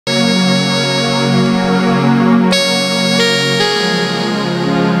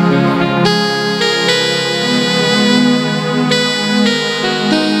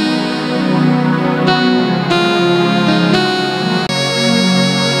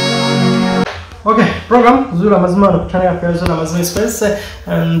Okay, program Zula Mazma Kutana Zula Mazma Space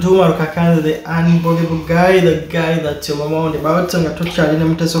and Duma Kakana, the unbelievable guy, the guy that your mama on the Babatang Atocha in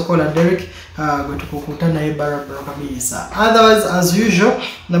Mtesokola Derek go to Kukutana Barabisa. Otherwise, as usual,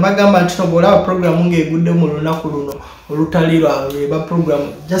 Nabagamba Tinobola program Munge Gudemulunakuruno, Rutalira,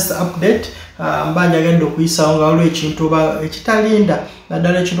 program just update. Mbanja gendo kuisanga walo ekintu ba ekitalinda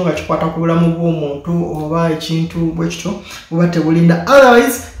naddala ekintu nga kikwata ku bulamu bw'omuntu oba ekintu bwekito oba tebulinda.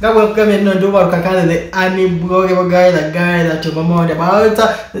 Otherwise gabwe kugamya nno ndi oba lukakane the unbelievable guy, the guy that your mama wanda about.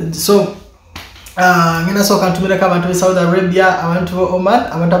 So ngena soka ntumireko abantu be Saudi Arabia, abantu ba Oman,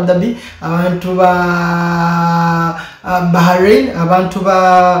 abantu Abu Dhabi, abantu ba Bahrain, abantu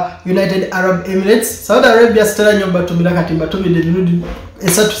ba United Arab Emirates. Saudi Arabia stela nyomba tumira kati batumide binudi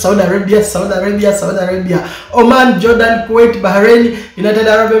esatu Saudi Arabia, Oman, Jordan, Kuwait, Bahrain, United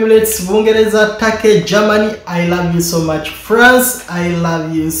Arab Emirates, Bungereza, Turkey, Germany. I love you so much. France, I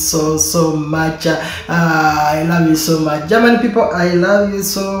love you so much. I love you so much. German people, I love you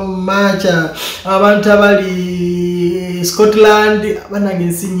so much. Abantu abali Scotland,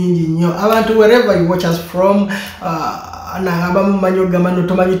 banagesi nyingi nyo. Abantu wherever you watch us from,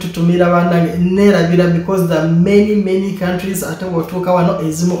 because there are many countries at Rwanda.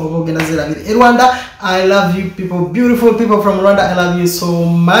 I love you people, beautiful people from Rwanda. I love you so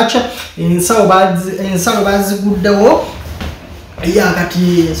much. In Sabazi Gudawo, yeah,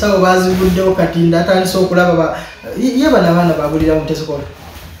 kati Sabazi Gudawo kati ndata so kulaba yeba nabana bagulira mutesoko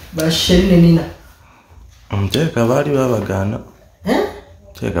bashene nina mteka bali babagana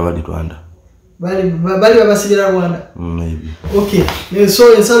teka bali Rwanda bali babasibira Rwanda maybe. Okay,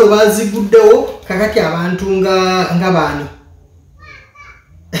 so ensalo baziguddewo kakati abantu ngabani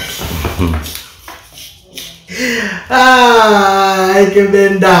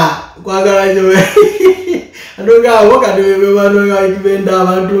ikibenda kwagala nyo adoga wakati bebano ikibenda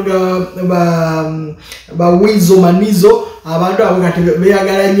abantu ba wizo manizo abantu abakati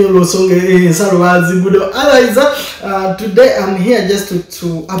beyagala nyo losonge ensalo baziguddewo. Otherwise today I'm here just to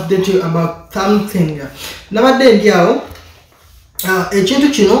update you about something. Nabadde ndiawo ekintu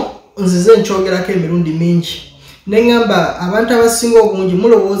kino nzize nchogerako emirundi mingi nengamba abantu abasinga obungi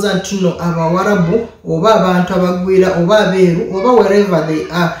mulowooza nti no abawarabu oba abantu abagwira oba abeeru oba wherever they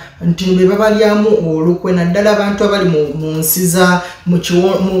are nti be babalyamu olukwe naddala abantu abali mu nsiza mu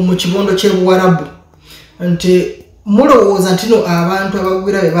kibondo ky'ebuwarabu nti mulowooza nti no abantu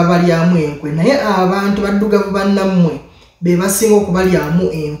abagwira be babalyamu enkwe naye abantu baddugavu bannammwe be basinga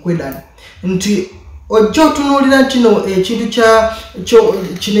okubalyamu enkwe ddala nti ojjo tunulira nti no ekintu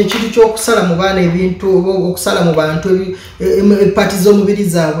ky'okusala mu baana ebintu okusala mu bantu epati z'omubiri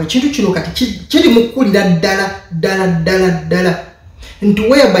zaabwe ekintu kino kati kiri mu kukulira ddala nti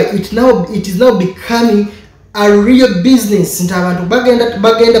whereby it is now becoming a real business nti abantu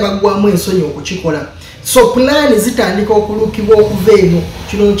bagenda bagwamu ensonyi okukikola. So plan zitandika okulukibwa okuva eno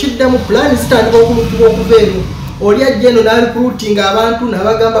kino kiddamu plan zitandika okulukibwa okuva eno oli ajjeno n'alicruiting abantu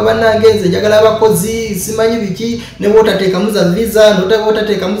n'abagamba bannangenze njagala abakozi simanyi biki ne bwotateekamu za visa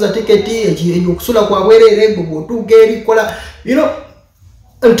n'otateekamu za tiketi okusula kwa bwerere bw'otuuka erikola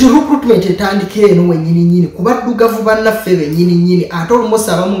nti recruitment etandika eno wennyini kubaddugavu bannaffe bennyini ate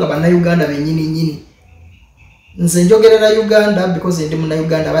olumosi abamu nga bannayuganda bennyini. Nze njogerera Uganda because ndi muna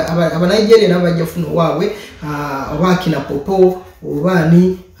Uganda abanigeria nabo bajja funa waabwe oba kina popo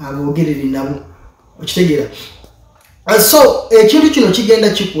obani abogerera nabo okitegeera. So ekintu kino kigenda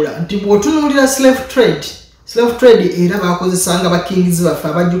kikula nti bw'otunuulira slave trade era bakozesanga bakingizi baffe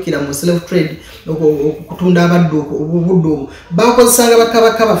abajjukira mu slave trade okutunda abaddu obuddu bakozesanga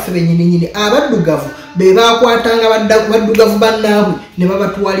bakabaka baffe bennyini abaddugavu be bakwatanga baddugavu bannaabwe ne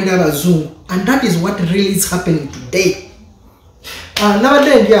babatwalira abazungu. And that is what really is happening today.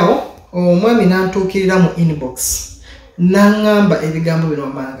 Nabadde ndiawo omwami nantuukirira mu inbox nangamba ebigambo bino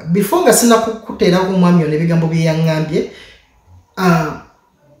amanga before nga sina kukuteerako omwami ono ebigambo bye yaŋŋambye.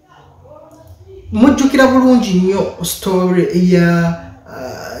 Mujjukira bulungi nnyo story ya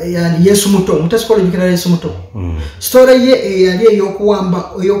Yesu muto mutasikola jukira Yesu muto story ye eyali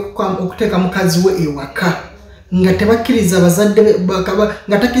ey'okuwamba okuteeka mukazi we ewaka nga tebakkiriza bazadde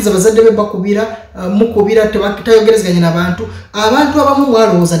nga takkiriza bazadde be bakubira mukubira tayogerezeganya n'abantu abamu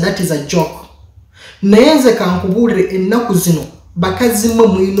mwalowooza that is a joke. Naye nze kankubuulire ennaku zino bakazi mmwe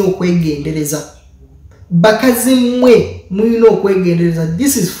mulina okwegendereza.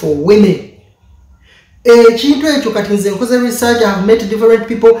 This is for women. Ekintu ekyo kati nze nkoze research, I have met different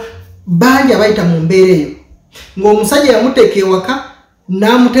people bangi abayita mu mbeera eyo ng'omusajja yamuteeka ewaka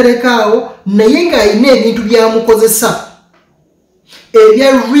n'amuterekaawo naye ng'alina ebintu byamukozesa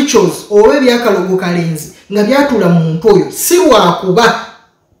ebya rituals oba ebyakalogo kalenzi nga byatuula mu muntu oyo si lwakuba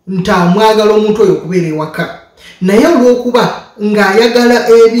ntamwagala omuntu oyo okubeera ewaka naye olw'okuba ng'ayagala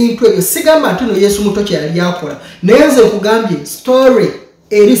ebintu ebyo sigamba nti no Yesu muto kye yali akola naye nze nkugambye story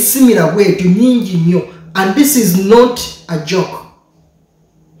eri simira bwetu nyingi nnyo and this is not a joke.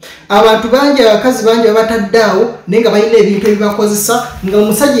 Abantu bangi abakazi bangi babataddeawo naye nga balina ebintu ebibakozesa nga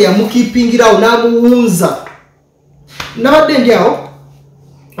omusajja yamukiipingirawo n'amuwunza. Nabadde ndi awo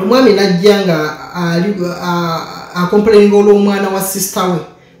omwami najja nga complaining olw'omwana wa sister we.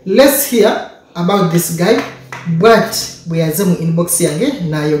 Let's hear about this guy but bwe yaze mu inbox yange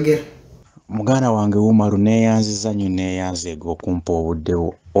n'ayogera. Muganda wange Umaru neeyanziza nnyo neeyanzeega okumpa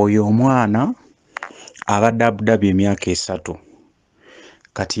obuddewo. Oyo omwana abadde Abu Dhabi emyaka 3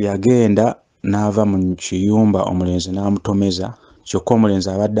 kati yagenda n'ava mu kiyumba omulenzi n'amutomeza kyokka omulenzi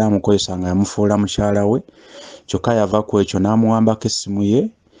abadde amukozesa nga yamufuula mukyala we kyokka yava ku ekyo n'amuwambako essimu ye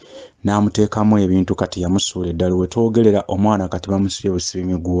n'amuteekamu ebintu kati yamusuula Eddalu. We twogerera omwana kati bamusibye busibi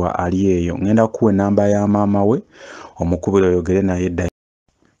miguwa ali eyo. Ngenda kukuwa ennamba ya maama we omukubira oyogere naye Eddalu.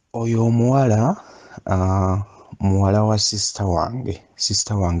 Oyo omuwala muwala wa sister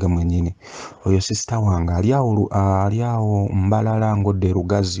wange mwennyini. Oyo sister wange ali awo Mbalala ngodde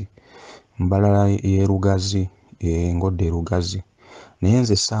Rugazi. Mbalala ye Rugazi ngodde Rugazi. Naye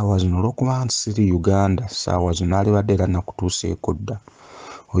nze essaawa zino olw'okuba nti siri Uganda essaawa zino alibadde era nakutuuseeko dda.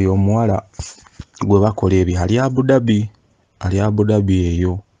 Oyo omuwala gwe bakola ebyo ali Abu Dhabi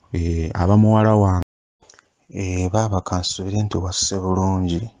eyo aba muwala wange. Baaba kansubire nti wasse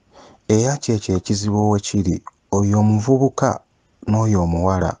bulungi. Era kyekyo ekizibu we kiri oyo omuvubuka n'oyo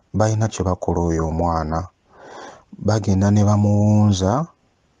omuwala balina kye bakola oyo omwana. Bagenda ne bamuwunza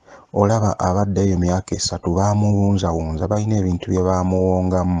olaba abaddeyo myaka 3 bamuwunzawunza balina ebintu bye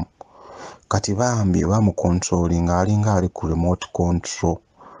bamuwongamu. Kati bambi bamukontrolinga alinga ali ku remote control.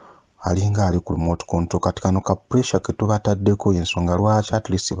 Kati kano ka pressure ke tubataddeko ensonga lwaki at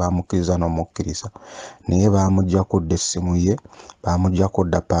least bamukkiriza n'omukkiriza naye bamuggyako dda essimu ye bamuggyako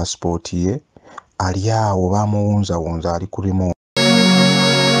dda passport ye ali awo bamuwunzawunza ali ku remote.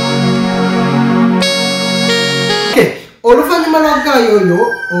 Oluvannyuma lwa Kyeyo oyo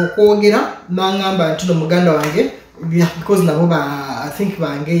okwogera n'aŋŋamba nti no muganda wange because nabo I think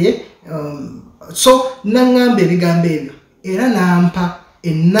bangeye so n'aŋŋamba ebigambo ebyo era n'ampa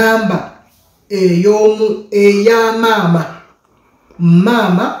ennamba eya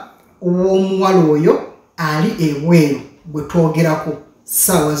maama w'omuwala oyo ali ebweru gwe twogerako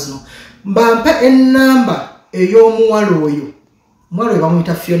ssaawa zino. Bampe ennamba ey'omuwala oyo mwalo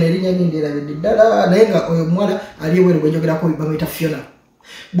bamuyita Fiona erinnya lindirabidde ddala naye nga oyo omuwala ali ebweru gwe njogerako bamuyita Fiona.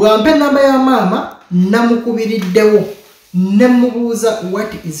 Bwampe ennamba ya maama namukubiriddewo ne mubuuza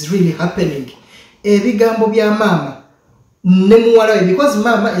what is really happening ebigambo bya maama ne muwala we because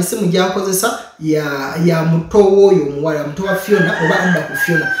maama esimu gy'akozesa ya mutowo oyo omuwala muto wa Fiona oba adda ku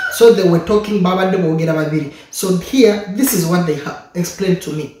Fiona so they were talking babadde boogera babiri. So here this is what they explained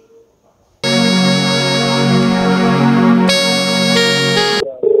to me.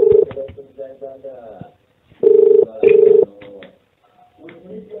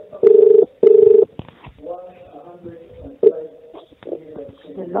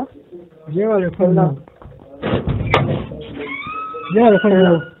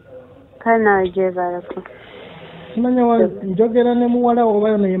 Kana jebarako. Simanya wa njogera ne muwala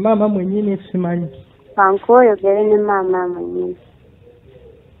oba ne maama mwennyini simanyi. Panko yogere ne maama mwennyini.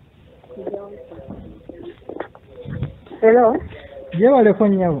 Hello. Jebaleko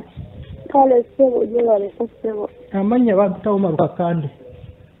nnyabo. Kale sebo jebaleko sebo. Amanya bantu tawumaruka kandi.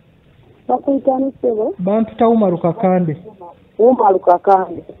 Bakuyitani sebo. Bantu tawumaruka kandi. Umaruka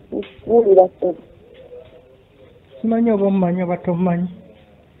kandi. Ulira sebo. Simanya oba mumanyi oba tomumanyi.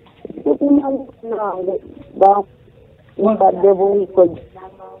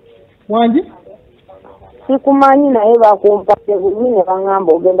 Wangi? Sikumanyi naye bakumpate buli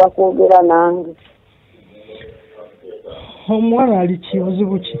bangamba ogenda kwogera nange. Omwana ali ki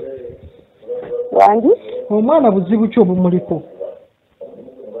buzibu ki? Wangi? Omwana buzibu ki obumuliko?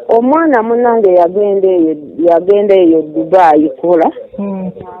 Omwana munange yagenda eyo Dubai kola.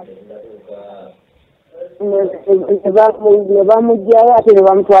 Ne bamugyayo ate ne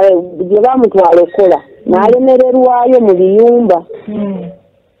bamutwala ekola n'alemererwayo mu biyumba.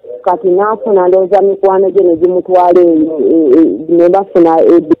 Kati n'afuna ndowooza mikwano gye ne gimutwala eyo ne bafuna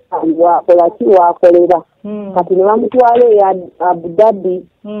wakola ki wakolera. Kati ne bamutwala eyo Abu Dhabi.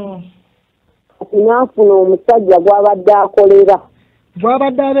 Kati n'afuna omusajja gw'abadde akolera.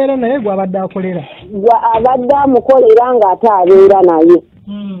 Gw'abadde abeera naye gw'abadde akolera? Abadde amukolera ng'ate abeera naye.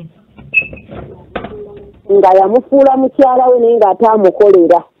 Nga yamufuula mukyala we naye ng'ate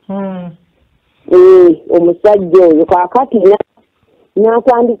amukolera. Omusajja oyo kaakati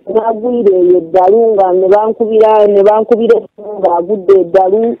n'atandika n'agwira eyo Eddalu nga ne bankubira ng'agudde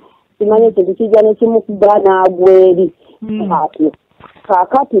Eddalu simanyi ekintu kijja ne kimukuba n'agweri atyo.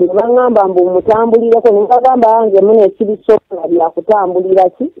 Kaakati ne baŋŋamba mbu mutambulireko ne bagamba nze muno ekibisobola byakutambulira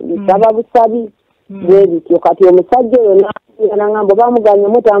ki bisaba busabi bwe bityo. Kati omusajja oyo n'aŋŋamba bamuganye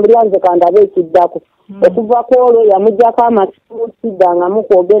mutambulira nze kandabe ekiddako. Okuva ku olwo yamuggyako amasimu siddanga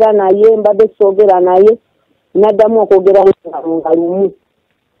kwogera naye mbadde soogera naye n'addamu okwogera nga lumu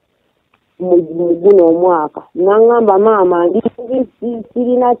mu guno omwaka. N'aŋŋamba maama ndi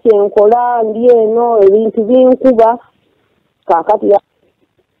sirina kyenkola ndi eno ebintu binkuba. Kaakati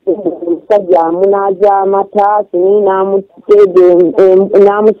omusajja amunaaza amata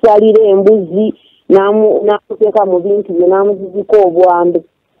n'amusalira embuzi n'amuteeka mu bintu bye n'amuzizika obwambe.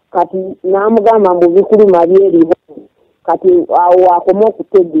 Kati n'amugamba mbu bikuluma byeribo. Kati awo akoma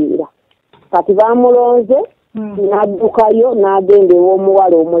okutegeera. Kati bamulonze n'addukayo n'agenda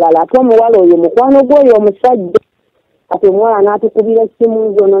ew'omuwala omulala. Ate omuwala oyo mukwano gw'oyo omusajja. Kati omuwala n'atukubira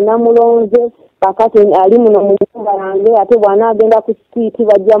essimu zono namulonze. Kakati ali muno mu nnyumba yange ate bw'anaagenda ku sitiiti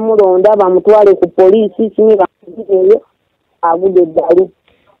bajja mulonda bamutwale ku poliisi kimi bamugireyo agudde Eddalu.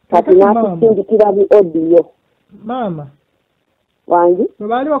 Kati n'akusindikira bi odiyo. Maama wangi bwe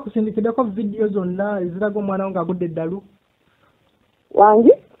baali bakusindikiddeko vidiyo zonna eziraga omwana wo ng'agudde Eddalu?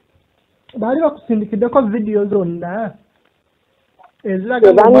 wangi baali bakusindikiddeko vidiyo zonna eziraga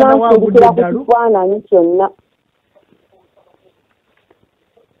omwana wo agudde Eddalu? Kifaananyi kyonna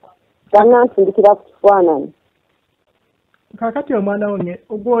bannasindikira ku kifaananyi. Kaakati omwana wo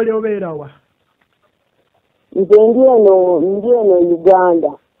ogw'oli obeera wa? Nze ndi eno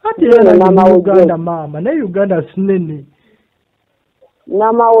Uganda. Ati era na Uganda maama, ne Uganda sinene.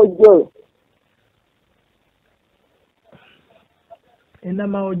 Namawojjolo.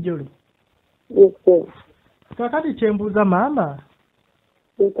 Namawojjolo. Yes, sir. Kaakati kyembuuza maama.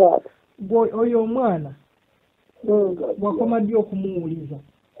 Yes, oyo omwana wakoma ddi okumuwuliza?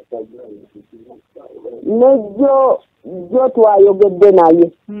 Nejjo twayogedde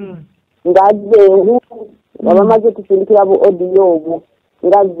naye ng'azze engulu nga bamaze tusindikira bu odiyo obwo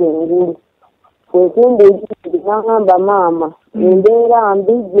ng'azze engulu kwekumbuulira n'aŋŋamba maama embeera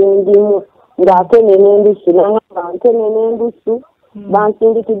mbi gye ndimu ng'akenena endusu n'aŋŋamba nkenena endusu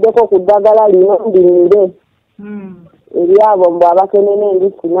bansindikiddeko ku ddagala lino ndimire eri abo mbu abakenena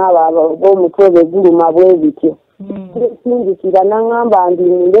endusu n'abo b'omutwe beguluma bwe bityo sindikira n'aŋŋamba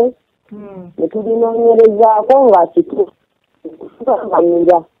ndimire ne tulinoonyerezaako nga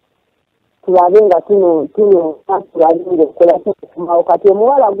kitugamira tulabe nga tuno tulalinga okukola kikumawo. Kati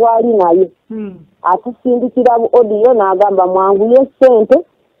omuwala gwali naye atusindikira bu odiyo n'agamba mwanguye ssente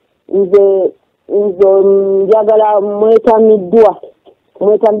nze njagala mwetamiddwa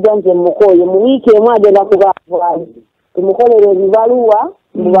nze mukooye mu wiiki emu agenda kubavaayo tumukolere ebibaluwa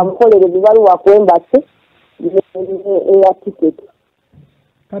bamukolere ebibaluwa ku embasi eya tiketi.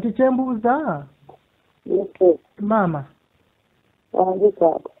 Kati kyembuuza maama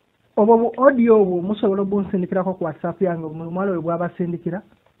obwo bu audio obwo musobola obunsindikirako ku WhatsApp yange omwala oyo bw'abasindikira?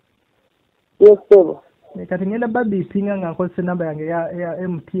 Yes, sir. Kati ngenda babipinga nga nkozesa enamba yange ya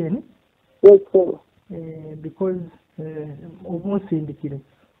MTN. Yes, sir. Because obunsindikire.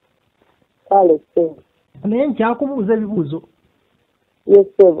 Kale, sir. Naye nkyakubuuza ebibuuzo. Yes,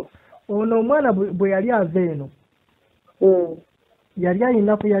 sir. Ono omwana bwe yali ava eno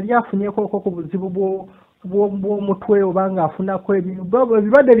yali afunyeko ku buzibu bw'omutwe oba ng'afunako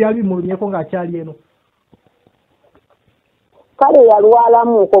ebirwadde byali bimulumyeko ng'akyali eno? Kale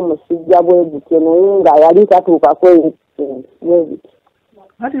yalwalamuko musujja bwe gutyo naye nga yali tatuukako bwe bityo.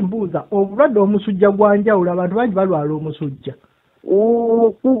 Ati mbuuza obulwadde omusujja gwa njawulo, abantu bangi balwala omusujja.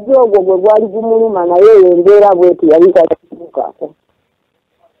 Omusujja ogwo gwe gwali gumuluma naye eyo embeera bweti yali tatuukako.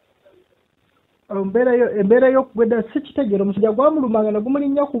 Embeera y'okugwedda si kitegeera omusujja gwamulumanga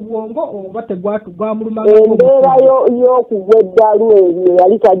nagumulinnya ku bwongo oba tegwamulumanga? Embeera y'okugwa Eddalu eyo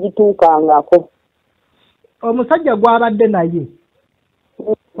yali tagituukangako. Omusajja gwabadde naye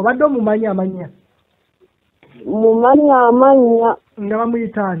obadde omumanyi amanya? Mumanyi amanya. Nga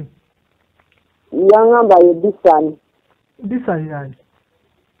bamuyitaani? Yaŋŋamba ye Disani. Disani yani?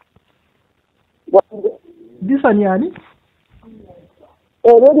 Disani yani?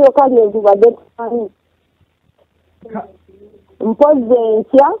 Eryo lyokka lyezibadde tumanyi. Mpozi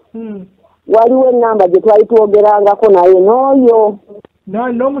enkya waliwo ennamba gye twali twogerangako naye n'oyo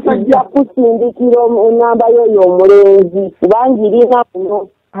n'omusajja kusindikira ennamba y'oyo omulenzi kubanga irina muno.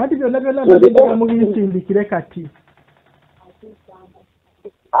 Anti byonna nabeddaga mubinsindikire kati.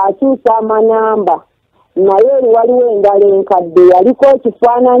 Akyusa amanamba naye eri waliwo endala enkadde yaliko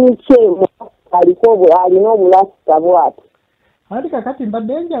ekifaananyi kye alina obulasita bw'ati. ati kakati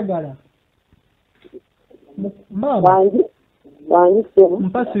mbadde njagala mama wangi sebo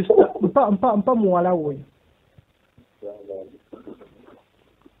mpa sister mpa muwala oyo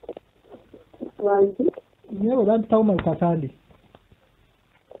wangi nyebo bampitawo Maruka kandi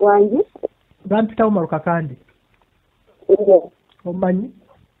wangi bampitawo Maruka kandi omanyi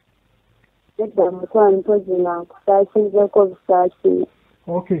edda mutwani mpozi nakusaasizeko busaasire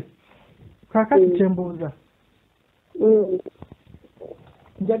okay kakati kyembuuza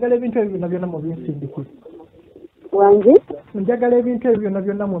njagala ebintu ebyo byonna byonna mu binsindikire wangi njagala ebintu ebyo byonna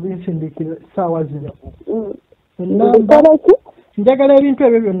byonna mu binsindikire ssaawa zino njagala ebintu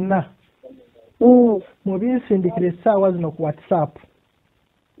ebyo byonna mu binsindikire essaawa zino ku WhatsApp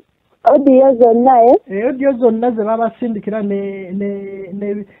odiyo zonna odiyo zonna ze babasindikira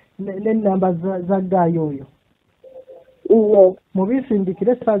n'ennamba za gaayo oyo mu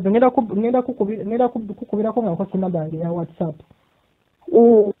binsindikire essaawa ngenda kukubirako nga nkosa ennamba yange ya WhatsApp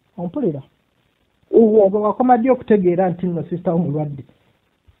ompulira gwe wakoma ddi okutegeera nti nno sisita wo mulwadde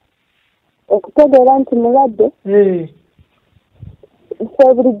okutegeera nti mulwadde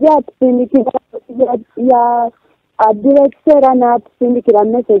so bulijjo atusindikira ya adirekitera n'atusindikira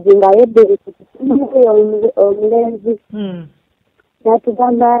message nga yebbiri omulenzi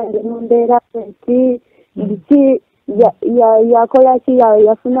n'atugamba mumbeera nti biki yakola ki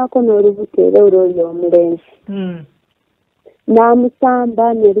yafunako n'olubuto era olw'oyo omulenzi n'amusamba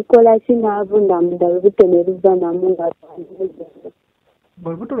ne lukola ki n'avunda munda olubuto ne luva namu nga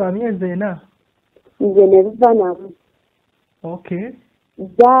olubuto lwa myezi ena nze ne luva namu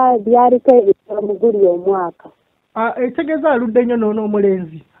byaliko ebyoomuguli omwaka ekitegeeza aludde nnyo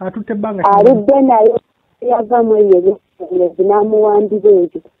n'omulenzi atutte ebbanga aludde naye yavamu eyo ebyomulenzi n'amuwandira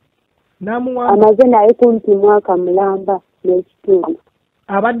ebyo amaze naye kumpi mwaka mulamba n'ekitundu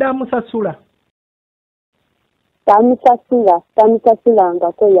abadde amusasula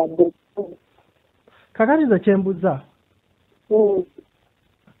tamusasulangako yadde kakatiza kyembuza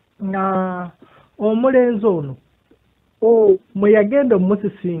nga omulenzi ono mwe yagenda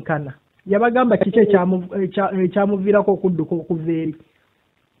omusisinkana yabagamba kiki ekyamuviirako okudduka okuva eri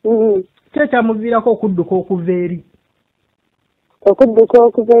ki ekyamuviirako okudduka okuva eri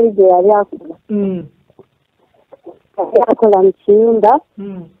gye yali akola yali akola mu kiyumba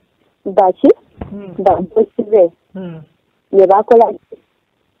baki babosi be ne bakola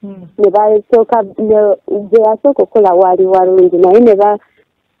ne basooka gye yasooka okukola waali walungi naye ne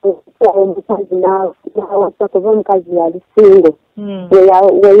omukazi n'awasa kuba omukazi yali singo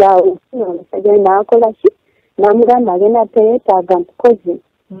weyawufuna omusajja n'akola ki n'amugamba agenda teyeetaaga mukozi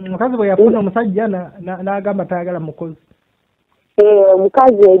omukazi bwe yafuna omusajja n'agamba tayagala mukozi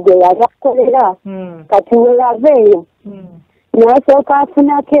omukazi egyo yali akolera kati weyava eyo n'asooka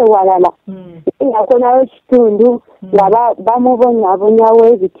afunako ewalala yakonayo kitundu nga bamubonyabonyawo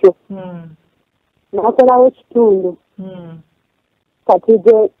ebityo n'akolawo kitundu kati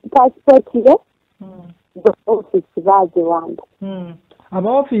gye pasipooti ye ofiisi baagiwamba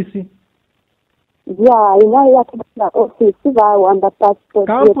abaofiisi alina yakubala ofiisi baawamba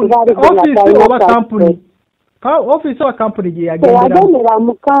pasipooti oba kampuni ofiisi oba kampuni gye yagendera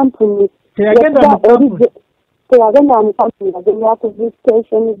mu kampuni teyagenda mu kampuni yagendera ku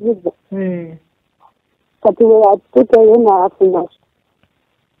visitation visa kati we yatuuka eyo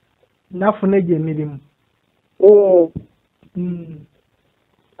n'afuna egyo emirimu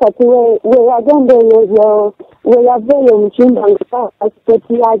kati we yagenda eyo we yava eyo mu kyumba nga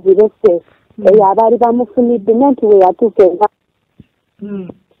pasipooti yagirese eyo abaali bamufunidde nti we yatuuka era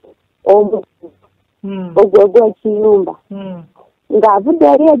ogwo gw'ekiyumba ng'avudde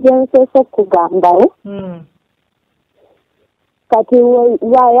eri egyensoose okugambayo kati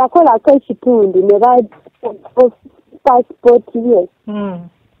yakolako ekitundu ne pasipooti ye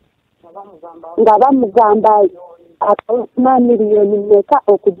nga bamugamba akawuma miliyoni meka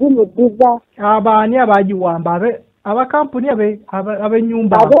okugimuddiza abaani abagiwamba abakampuni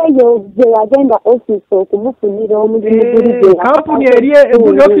ab'ennyumba abeeyo gye yagenda ofiisi okumufunira omulimu kampuni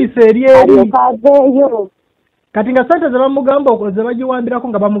ofiisi eri aveeyo kati nga sente ze bamugamba ze bagiwambirako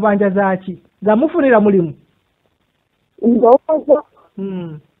nga bamubanja zaaki zamufunira mulimu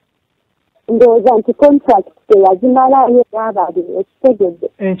ndowooza nti contract teyagimalayo yabali ekitegedde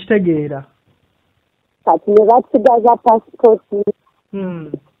nkitegeera kati ne basigaza pasipooti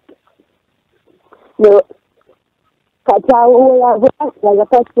kati awo yabasigaza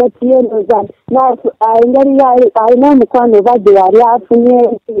pasipooti ye ndowooza engeri alina omukwano badde yali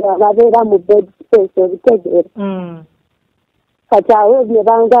afunye babeera mu bed space obitegeera kati awo bye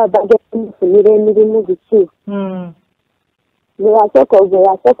banga bagenda mufunira emirimu biki gwe yasooka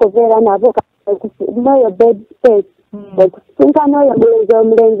obeera nabo noyo bed space okusinkana oyo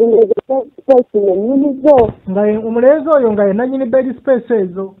omulenzi ng'ezo space nennyinizo nga omulenzi oyo nga yenanyini bed space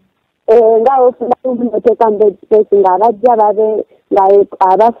ezo nga ofuna omunoteeka mu bed space ng'abajja babe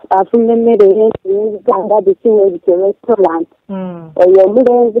nga afuna emmere y'Uganda bikiwa ebityo restaurant oyo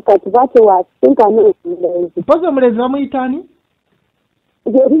omulenzi kati bwatyo wasinkana omulenzi mpozi omulenzi bamuyitaani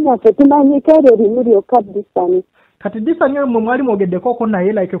lyerinnaffe tumanyika eryo limu lyokka disani kati disani oyo mwe mwali mwogeddekoko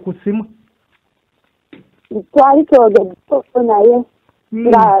naye like ku ssimu twali twogeddeko naye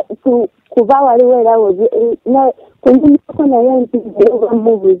nga kuba waliwo era kunjimako naye nti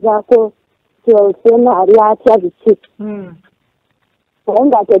bamubuuzaako kyofena ali atya biki naye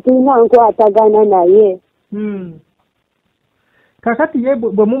nga tetulina nkwatagana naye kakati ye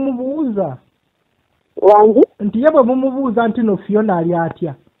bwe mumubuuza wangi nti ye bwe mumubuuza nti no Fiona ali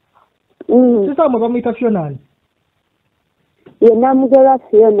atya sisa mwe bamuyita Fiona ali ye namugerwa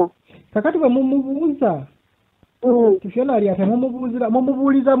Fiona kakati bwe mumubuuza Fiona ali atya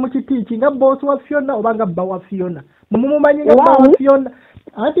mumubuuliza mu kitiiki nga boosi wa Fiona oba nga bba wa Fiona mumumanyi nga bba wa Fiona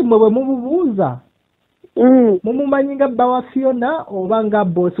anti mwe bwe mumubuuza mumumanyi nga bba wa Fiona oba nga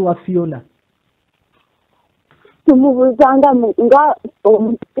boosi wa Fiona tumubuuzanga nga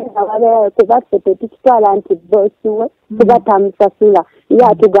omuteeka wabeerayo kuba ffe tetukitwala nti boosi we kuba tamusasula ye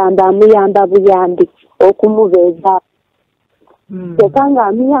atugamba amuyamba buyambi okumubeeza teka nga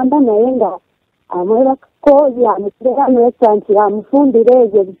amuyamba naye nga amwerako yamuteera mu restaurant yamufumbira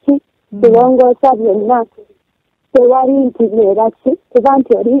ebyo biki kirongoosa byonna tewali nti neera ki kuba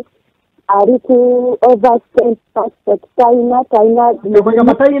nti ali ku overstay passport talina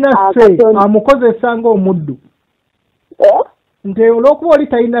amukozesa ng'omuddu nti olw'okuba oli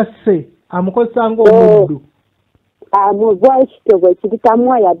talina sse amukozesa ng'omuddu amugwa ekitobo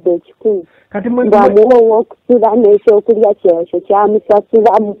ekibitamuwa yadde ekikulu kati ng'amuwa ow'okusula n'ekyokulya kyekyo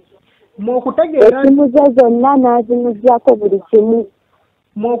kyamusasulamu ekimuze zonna n'azimuzyako buli kimu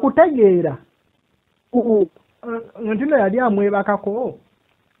muokutegeera nti no yali amwebakako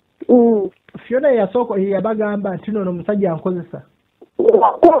Fiona yasooka yabagamba nti no omusajja ankozesa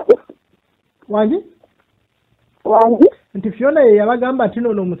wangi nti Fiona ye yabagamba nti no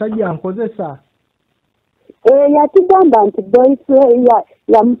omusajja ankozesa yatugamba nti boyfriend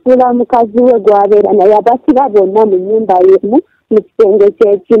yamufuula mukazi we gwabeera naye abasira bonna mu nnyumba yemu mu kisenge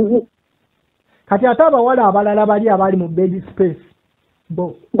kyekimu kati ate abawala abalala bali abali mu bed space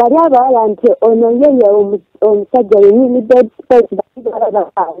bo bali abawala nti ono yeye omusajja yenyini bed space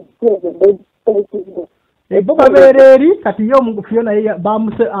bo babeera eri kati ye Fiona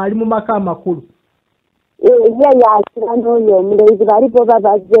bamuse ali mu maka amakulu ye yakira n'oyo omulenzi bali bo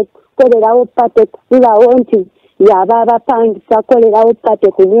babazze kukolerawo pate kusulawo nti yaba abapangisa kukolerawo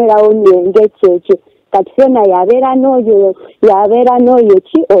pate kunywerawo myenge kyekyo kati Fiona yabeera n'oyo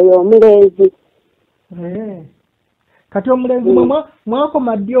ki oyo omulenzi kati omulenzi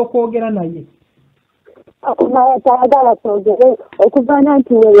mwakoma ddi okwogera naye naye tayagala twogere okuvaana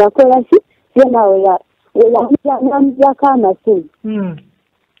nti we yakola ki Fiona namujjako amasimu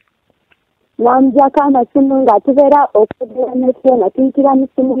namujjako amasimu nga tubeera okwogera ne Fiona tuyitira mu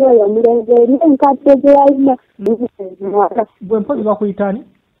simu y'oyo omulenzi eri enkadde gye yalina mwaka gwe mpozi bakuyitaani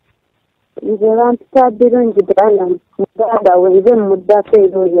nze bampita birungi Brian muganda wenze muddako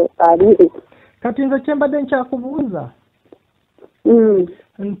ero oyo ali kati nze kyembadde nkyakubuuza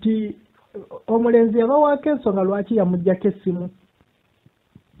nti omulenzi yabawaako ensonga lwaki yamuggyako essimu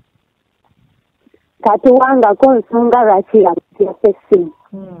kati wangako nsonga lwaki yamuggyako essimu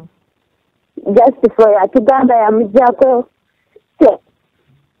just for yatugamba yamuggyako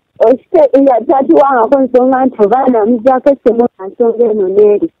yatuwangako nsonga nti oba namuggyako essimu na nsonga eno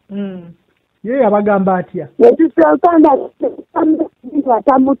n'eri ye yabagamba atya netusookanga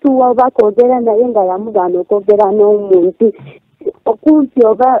atamutuwa oba kwogera naye nga yamugaana okwogera n'omuntu okumpi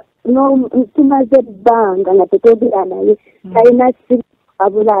oba tumaze ebbanga nga tetwogera naye talina simu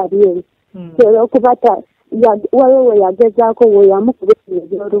abula ali eri olwokuba waliwo we yagezaako we yamukuba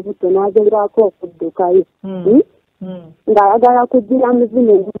eby'olubuto n'agezaako okuddukayo ng'ayagala kugira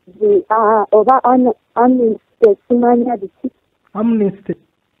muzino oba amnesty simanya biki amnesty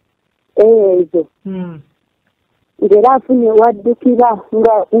ezo ng'era afunye waddukira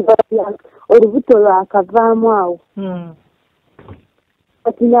nga olubuto lwakavaamu awo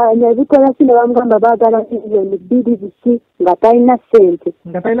kati nebikola kino bamugamba baagala miliyoni 2 biki nga talina ssente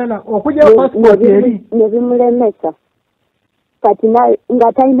nga talina okugyayo passport eri nebimulemesa kati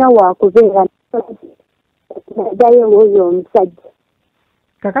nga talina wakubeera naddayo oyo omusajja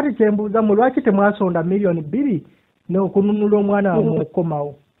kakati kyembuuza mu lwaki temwasonda miliyoni 2 n'okununula omwana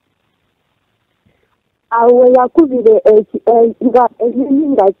wamukomawo awo we yakubire nga enyonyi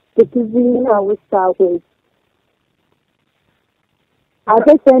nga tetuziinawo essaawa ezo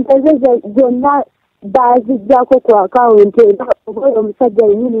ate sente ze zonna bazijjako ku akawunti oyo omusajja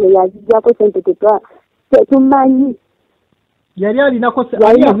yennyini yazijjako sente tetumanyi yali alinako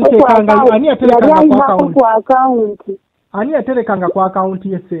ku akawunti ani yaterekanga ku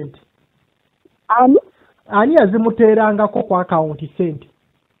akawunti ye sente ani yazimuteerangako ku akawunti sente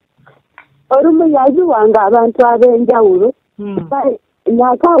olumu yaziwanga abantu ab'enjawulo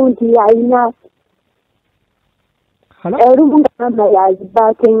n'akawunti yalina olumu nga mama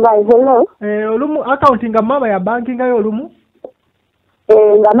yazibankingayo hello olumu akawunti nga mama yabankingayo olumu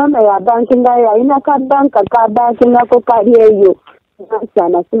nga mama yabankingayo yalina kabanka kabankingako kali eyo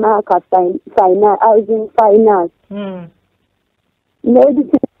sana simaka housing finance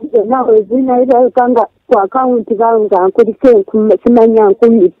nawe zinairauka nga ku akawunti nga nkuliko simanya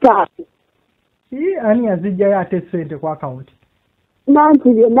 50,000 ani yazijjayo ate sente ku akawunti nanti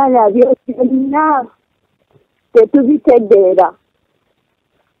byonna nabyo byonna tetubitegeera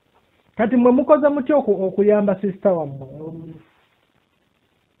kati mwe mukoze mutya okuyamba sisita wammwe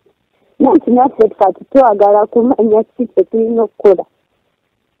nanti naffe kati twagala kumanya kiki kyetulina okukola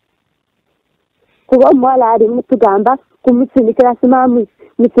kuba omuwala alimu tugamba kumusindikira simamu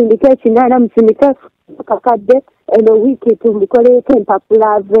musindike ekinaana musindike kakadde eno wiiki tumukoleko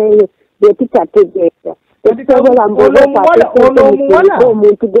empapula aveeyo bye tutategeera tetusobola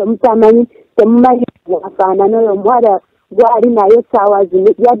omuntu gwe mutamanyi temumanyi afaanana oyo omuwala gwali naye saawa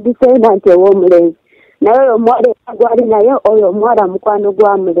zino yaddiseyo nanti ew'omulenzi naye oyo omuwala gwali naye oyo omuwala mukwano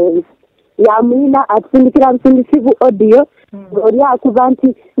gwa mulenzi yamuyina atusindikira busindisibu odiyo ng'oli akuba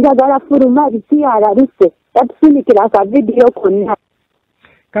nti njagala fuluma biki alaluse yatusindikira akavidiyo konna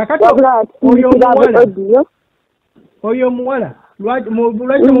wabula atusindikira odiyo oyo omuwala lwaki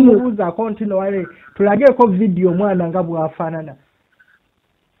mumubuuzaako nti nowale tulageeko vidiyo omwana nga bw'afaanana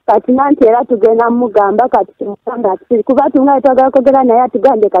kati nanti era tugenda mugamba kati tumugamba kuba tungaye twagala kwogera naye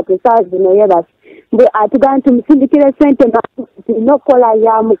atugambye kati esaawa zino yebasi mbwe atugamba nti musindikire sente tulina okukola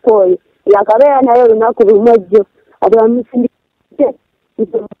yamukooye yakabeera naye olunaku lumu ejjo ati bamusindikire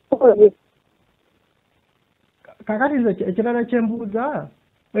ntimukooye kakati nze ekirala kyembuuza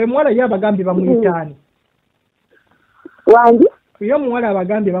oyo omuwala ye abagambye bamuyitaani wangi oyo omuwala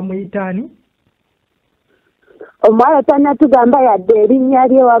abagambye bamuyitaani omuwala tanatugamba yadde erinnya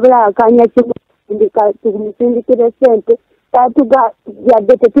lye wabula akanya kimusindikire sente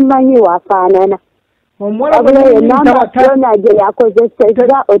yadde tetumanyi waafaanana wabula eyo namba yona gye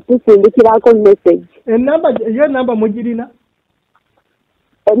yakozesa otusindikirako message yo enamba mugirina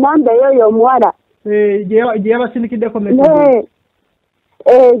enamba eyo omuwala gye yabasindikiddeko message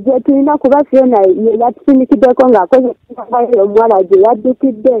gye tulina kuba fiona yatusindikiddeko ng'akozesa omuwala gye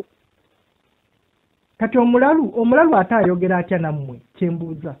yaddukidde kati omulalu ate ayogera atya nammwe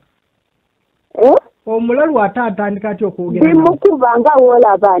kyembuuza omulalu ate atandika atya okwogera bimukuba nga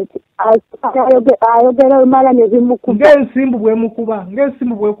woolaba nti ayogera omala ne bimukuba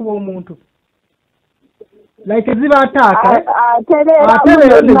ng'ensimbu bwekuba omuntu like ziba ataaka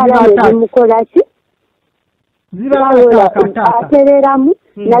atereeramu ne bimukola ki atereeramu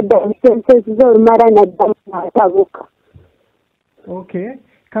nadda emisensesi z'olumala naddamu n'atabuka okay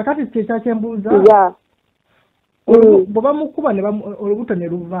kakati kyekyakembuuza bwe bamukuba olubuto ne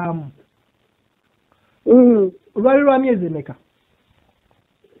luvaamu lwali lwa myezi emeka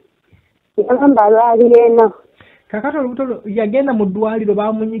yagamba lwali ena kakati olubuto yagenda mu ddwaliro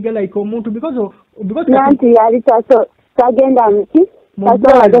bamunyiga like omuntu nanti yali tagenda muki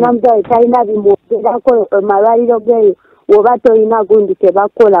tasobagenda mudwaliro talina bimwogerako amalwaliro geeyo woba tolina gundi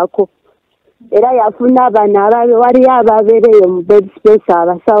tebakolako era yafuna abana waliyo ababeereyo mu bed space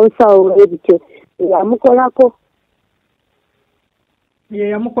abasawosawo ebityo yamukolako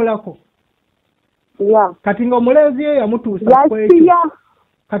kati ng'omulenzi ye yamutuusa kwekyo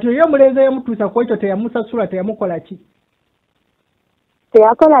kati oyo omulenzi yamutuusa kwekyo teyamusasula teyamukola ki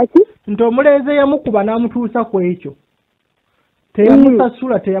teyakola ki nti omulenzi yamukuba n'amutuusa kwekyo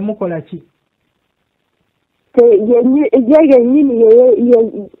teyamusasula teyamukola ki ye yennyini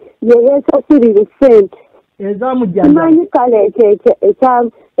yeyesasulira sente ezamujjanjaba kale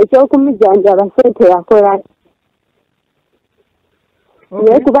ekyokumujjanjaba sente yakola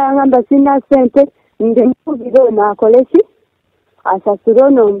naye kuba yagamba sina sente ndi mukubira ono akole ki asasule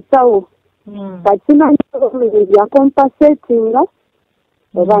ono omusawo kati simanyi omulenzi yakompasetinga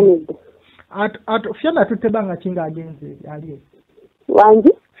oba nedda Fiona tutebanga kinga agenze aliye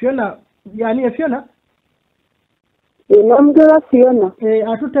wangi Fiona yani Fiona namugera Fiona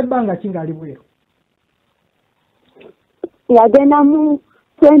atutebanga kinga ali bweru yagenda mu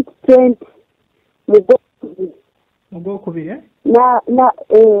 2020 mugokubiri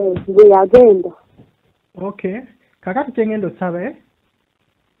bwe yagenda okay kakati kyengendo sabe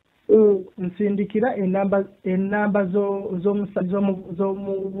nsindikira enamba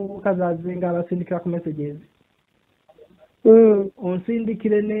z'omukazi azinga abasindikira ku messages.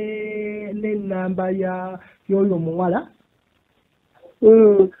 Onsindikire n'enamba y'oyo omuwala.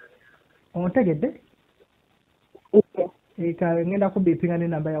 Ontegedde? Ngenda kubipinga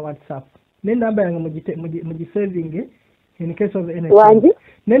n'enamba ya WhatsApp. N'enamba yange mugisaving in case of anything.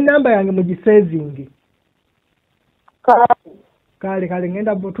 N'enamba yange mugisaving. Kale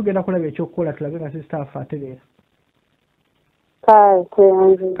ngenda tugenda kulaba ekyokukola tulabe nga sister afa atereera.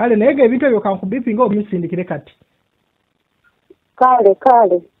 Kale naye ebintu ebyo kankubipinga obinsindikire kati. Kale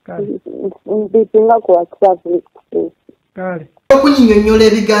mbipinga ku WhatsApp. Kale okunyinyonyola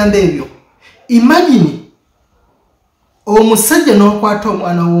ebigambo ebyo. Imagine omusajja n'okwata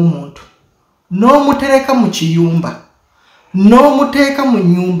omwana w'omuntu n'omutereka mu kiyumba n'omuteeka mu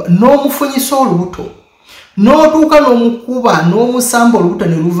nnyumba n'omufunyisa olubuto n'otuuka n'omukuba n'omusamba olubuto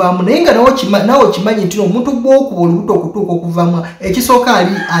ne luvaamu naye nga nawe okimanyi nti omuntu gw'okuba olubuto okutuuka okuvaamu ekisooka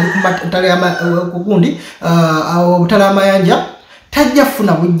ali ku gundi obutale amayanja tajja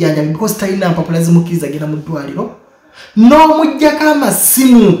kufuna bujjanjabi because talina mpapula zimukkiriza genda mu ddwaliro n'omuggyako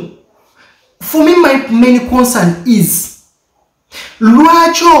amasimu. For me, my main concern is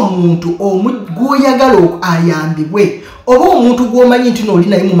lwaki omuntu gw'oyagala ayambibwe oba omuntu gw'omanyi nti n'oli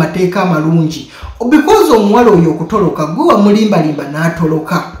naye mu mateeka amalungi because omuwala oyo okutoloka gwe wamulimbalimba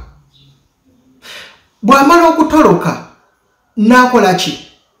n'atoloka. Bw'amala okutoloka n'akola ki?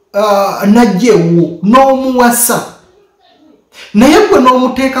 N'ajja ewuwo n'omuwasa naye gwe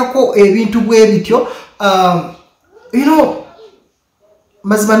n'omuteekako ebintu bwe bityo.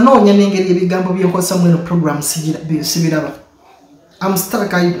 Mazima noonya n'engeri ebigambo byenkozesa mu eno program sibiraba. I'm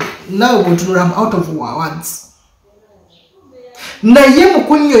stuck. Now going to I'm out of words. Naye mu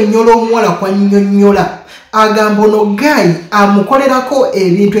kunnyonnyola omuwala kwa nnyonnyola agamba ono guy amukolerako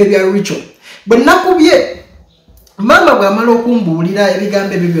ebintu ebya ritual. Bwe nakubye mama bw'amala okumbuulira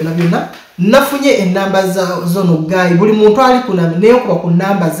ebigambo ebyo byonna nafunye ennamba zono guy buli muntu ali kunami naye okuba ku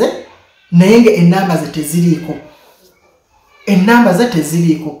nnamba ze naye nga ennamba ze teziriiko. Ennamba ze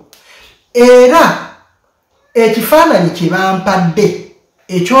teziriiko. Era ekifaananyi kye bampadde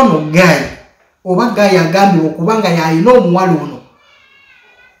ekyono guy oba guy agambibwa okuba nga yalina omuwala ono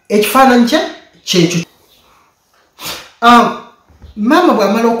ekifaananyi kyekyo. Mama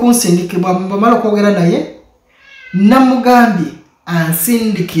bw'amala okunsindikibwa bw'amala okwogera naye namugambye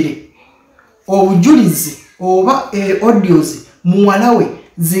ansindikire obujulizi oba audios muwala we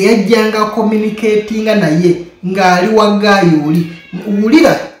ze yajjanga communicatinga naye ng'ali wa guy oli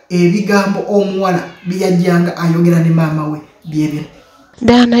wulira ebigambo omuwala byajjanga ayogera ne maama we byebyo.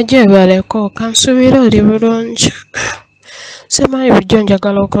 Dana gyebaleko kansubira oli bulungi. Simanyi bijjo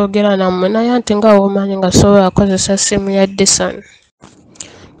njagala okwogera nammwe naye ate nga womanyi nga sobola akozesa simu ya Disani.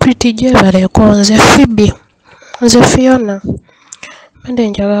 Pretty gyebaleko nze Phoebe. Nze Fiona. Mbadde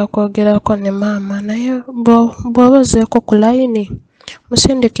njagala kwogerako ne maama naye bw'oba ozzeeko ku layini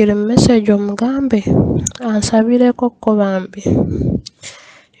musindikire message omugambe ansabireko ko bambi.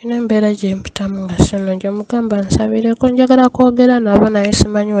 Ina embeera gye mpitamu nga sinungi omugamba ansabireko njagala kwogera nabo naye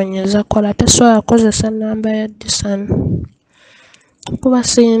simanyi wenyeza kola tesobola kozesa nnamba ya Disani. Kuba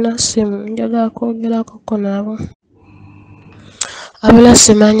sirina simu njagala kwogerako nabo. Abula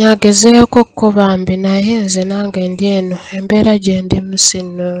simanyi agezeeko ko bambi naye nze nange ndi eno embeera gye ndimu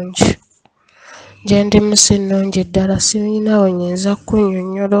sinungi. Gye ndimu sinungi ddala sirina wenyeza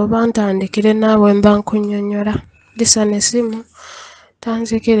kunnyonnyola oba ntandikire naawe mba nkunnyonnyola. Disani esimu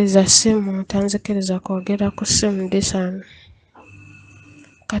tanzikiriza simu tanzikiriza kwogera ku simu Disani.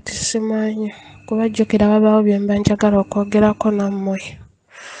 Kati simanyi kubajjukira babaawo bye mba njagala okwogerako nammwe.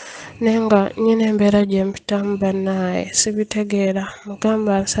 Naye nga nyina embeera gye mpitamu bannaaye sibitegeera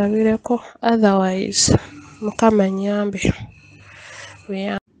mugamba ansabireko otherwise Mukama nnyambe.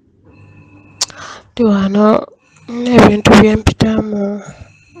 Ndi wano n'ebintu bye mpitamu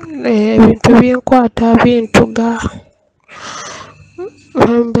ebintu binkwata bintuga.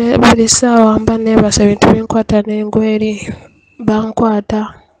 Buli ssaawa mba neebasa ebintu binkwata n'engweri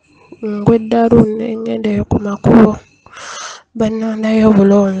bankwata ngwe Eddalu n'engenda ku makubo bannondayo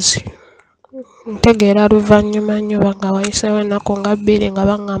obulonzi. Ntegeera luvannyuma nnyo nga wayiseewo ennaku nga 2 nga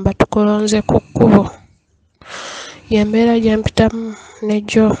baŋŋamba tukulonze ku kkubo. Yembeera gye mpitamu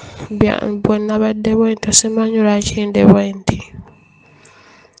nejjo bwe nabadde bwentyo simanyi lwaki ndi bwenti.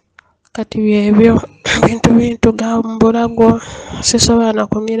 Kati byebyo bintu bintuga mu bulago sisobola na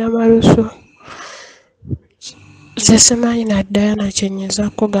kumira malusu. Nze simanyi naddayo na kyenyiza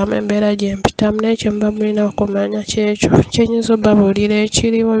kugamba embeera gye mpitamu naye kye mba mulina okumanya kyekyo kyenyiza obabuulira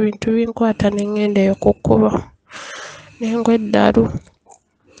ekiriwo bintu binkwata ne ŋŋenda eyo ku kkubo. Naye ngwe Eddalu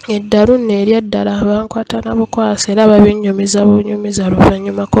Eddalu n'erya ddala bankwata na bukwasi era babinyumiza bunyumiza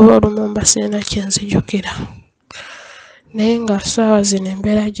luvannyuma kuba olumu mba sirina kye nzijukira. Naye nga ssaawa zino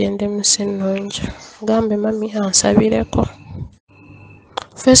embeera gye ndimu si nnungi. Gambe mami ansabireko.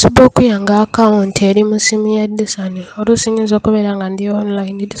 Facebook yange account eri mu simu ya Disani. Oluusi nnyinza okubeera nga ndi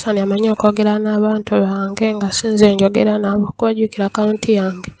online. Disani amanyi okwogera n'abantu bange nga sinze njogera nabo. Kuba account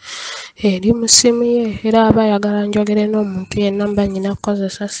yange eri mu simu ye era aba ayagala njogere n'omuntu yenna mba nnyina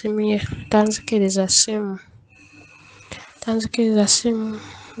kukozesa simu ye. Tanzikiriza simu.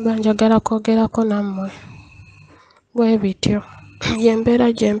 Mba njagala kwogerako nammwe. Bwe bityo.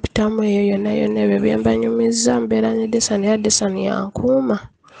 Yembeera gye mpitamu eyo yonna ebyo bye mbanyumizza mbeera ne Disani era Disani yankuuma.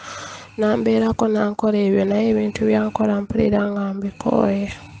 Nambeerako nankola ebyo naye ebintu byankola mpulira nga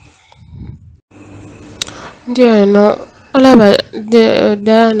mbikooye. Ndi eno olaba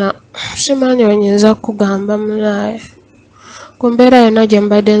Diana simanyi oyinza kugamba munaye. Ku mbeera yonna gye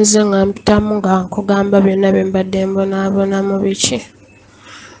mbadde nze nga mpitamu nga nkugamba byonna bye mbadde mbonaabona mu biki.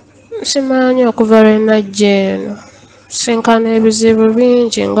 Simanyi okuva lwe najja eno. Sinkana ebizibu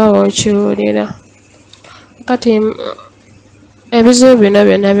bingi nga bw'okiwulira. Kati ebizibu bino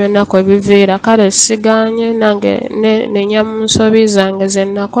byonna kwe biviira kale sigaanye nange nenya mu nsobi zange ze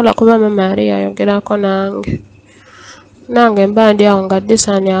nakola kuba mama yali yayogerako nange. Nange mba ndi awo nga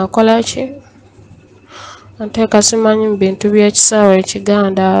Disani akola ki? Anteeka simanyi mu bintu by'ekisawo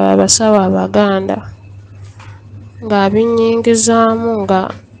ekiganda abasawo Abaganda ng'abinnyingizaamu nga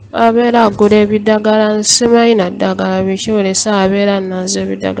abeera agula ebiddagala simanyi na ddagala bikiwulisa abeera nazo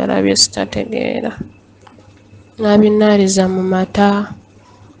ebiddagala bye sitategeera. N'abinnaaliza mu mata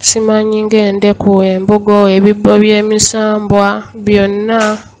simanyi ng'endeku, embugo, ebibbo by'emisambwa byonna.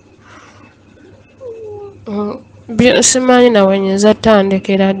 Simanyi nawe nnyinza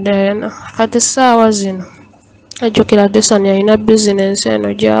ttandikira Diana. Kati ssaawa zino ajjukira Disani alina bizinensi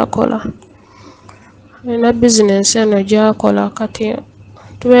eno gy'akola. Kati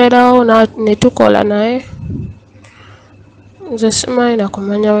tubeerawo ne tukola naye. Nze simanyi na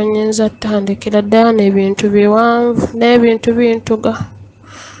kumanya we nnyinza ttandikira Diana ebintu biwanvu n'ebintu bintuga.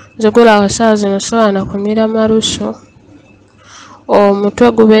 Nze gulaba ssaawa zino sobola na kumira malusu.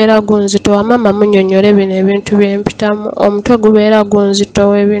 Omutwe gubeera gunzito wamama munnyonnyole bino ebintu bye mpitamu. Omutwe gubeera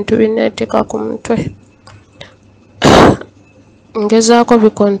gunzito ebintu bineetika ku mutwe. Ngezaako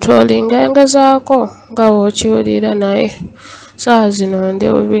bikontrolinga ngezaako nga bw'okiwulira naye ssaawa zino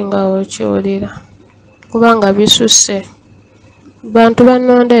ndi bubi nga bw'okiwulira. Kubanga bisusse. Bantu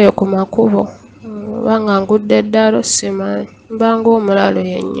bannondayo ku makubo. Oba nga ngudde Eddalu simanyi. Mba ng'omulalu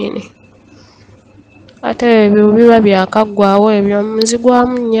yennyini. Ate ebyo biba byakaggwaawo ebyo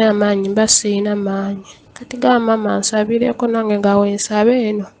nzigwamu nnyo amaanyi mba sirina maanyi. Kati gamba mama ansabireko nange nga wensaba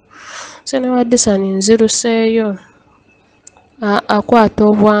eno. Se ne wa Disani nziruseeyo. Akwata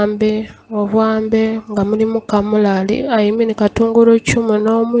obwambe nga mulimu kamulali ayimini katungulu ccumu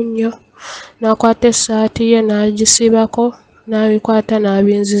n'omunnyo. N'akwata essaati ye n'agisibako n'abikwata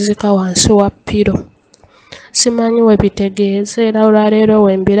n'abinzizika wansi wa piro. Simanyi we bitegeeza era olwaleero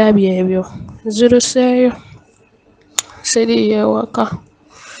we mbirabye ebyo nziruseeyo. Siriiyo ewaka.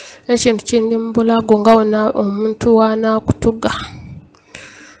 Ekintu kindi mu bulago nga wonna omuntu w'anaakutuga.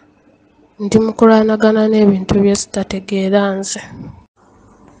 Ndi mu kulwanagana n'ebintu bye sitategeera nze.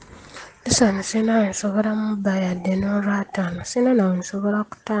 Disani sirina we nsobola mubba yadde n'olwataano. Sirina nawe nsobola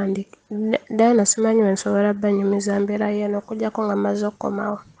kutandika. Diana simanyi we nsobola banyumiza mbeera y'eno okuggyako nga mmaze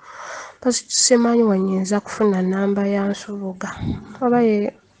okukomawo. Simanyi we nnyinza kufuna nnamba ya Nsubuga. Oba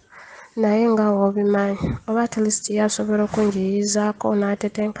ye naye nga w'obimanyi. Oba at least yasobola okunjiyizaako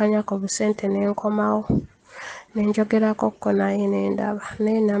n'atetenkanyako busente n'enkomawo. Nenjogerakokko naye n'endaba.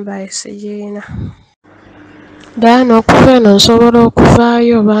 Naye nnamba ye sigirina. Diana okuva eno nsobola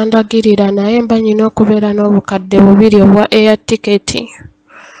okuvaayo bandagirira naye mba nnyina okubeera n'obukadde 2 obwa air ticket.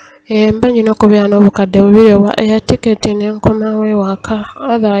 Mba nnyina okubeera n'obukadde 2 obwa air ticket n'enkomawo ewaka.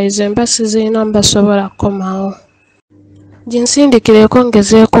 Otherwise mba sizirina mbasobola kukomawo. Ginsindikireko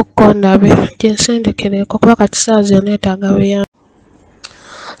ngezeeko ko ndabe. Ginsindikireko kuba kati ssaawa zino neetaaga buyambi.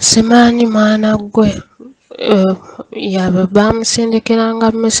 Simanyi mwana ggwe yaba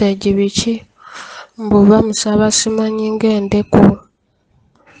bamusindikiranga message biki. Mbu bamusaba simanyi ng'endeku,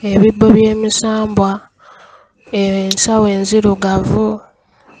 ebibbo by'emisambwa, ensawo enzirugavu,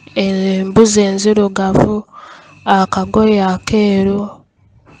 embuzi enzirugavu, akagoye akeeru,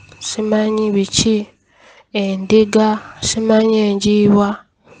 simanyi biki, endiga, simanyi enjiibwa.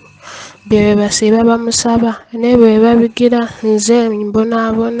 Bye basiiba bamusaba naye bwe babigira nze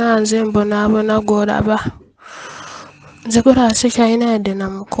mbonaabona gw'olaba. Nze gulaba sikyalina yadde na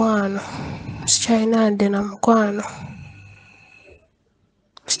mukwano.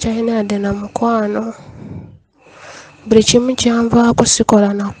 sikyalina yadde na mukwano. Buli kimu kyanvaako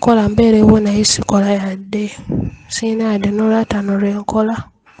sikola na kukola, mbeerewo naye sikola yadde. Sirina yadde n'olwataano lwe nkola.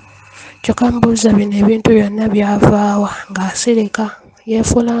 Kyokka mbuuza bino ebintu byonna byavaawa ng'asirika.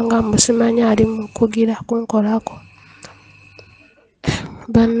 Yeefuula nga musimanyi ali mu kugira kunkolako.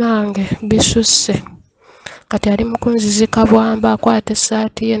 Bannange bisusse. Kati ali mu kunzizika bwambe, akwata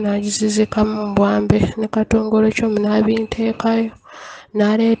essaati ye n'agizizikamu bwambe ne katongolo ky'omu n'abinteekayo.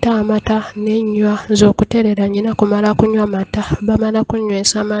 N'aleeta amata n'ennywa, nze okuterera nnyina kumala kunywa mata, bamala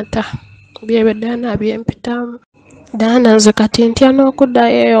kunnywesa mata. Byebyo Daana byempitamu. Daana nze kati ntya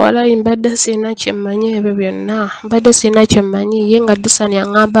n'okuddayo eyo walayi mbadde sirina kye mmanyi ebyo byonna. Mbadde sirina kye mmanyi ye nga Disani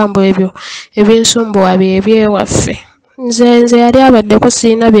aŋŋamba mbu ebyo ebinsumbuwa bye byewaffe. Nze yali abaddeko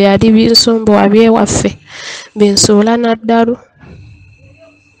sirina bye yali binsumbuwa byewaffe. Binsuula Naddalu.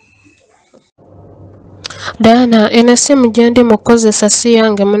 Daana, eno essimu gye ndi mu kukozesa si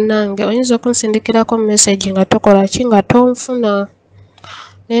yange munnange. Oyinza okunsindikirako message nga tokola ki nga tonfuna.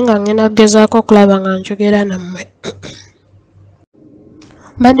 Naye nga ngenda kugezaako okulaba nga njogera nammwe.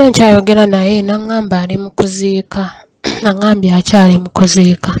 Mbadde nkyayogera naye n'aŋŋamba ali mu kuziika. Aŋŋambye akyali mu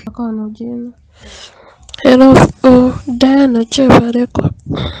kuziika. Hello, Diana Kyebaleko.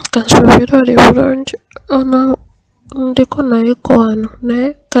 Kansuubira oli bulungi. Ono ndiko nayeko wano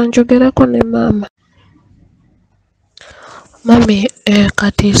naye kanjogerako ne maama. Mami,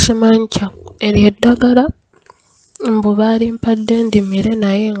 kati simanyi eryo eddagala mbu baali mpadde ndimire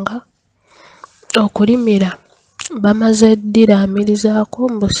naye nga okulimira bamaze ddiraamirizaako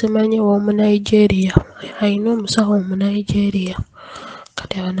mbu simanyi w'Omunigeria. Alina omusawo Omunigeria.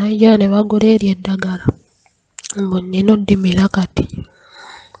 Kati Abanigeria ne bagula eryo eddagala mbu nnina oddimira kati.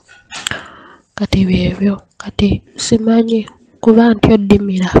 Kati byebyo. Kati simanyi kuba ntyo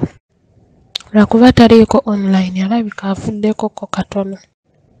oddimira. Lwakuba taliiko online alabika afuddekoko katono.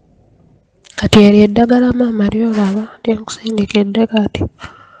 Kati eryo eddagala maama lyolaba lyenkusindikidde kati.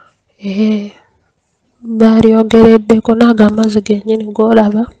 Baalyogereddeko n'ago amazzi gennyini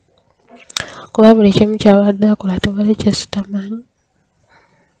g'olaba. Kuba buli kimu kyabadde akola tewali kye sitamanyi.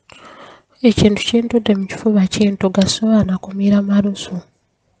 Ekintu kintudde mu kifuba kintuga sowaana kumira malusu.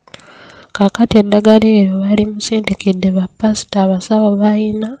 Kaakati eddagala eryo baali musindikidde bapasita abasawo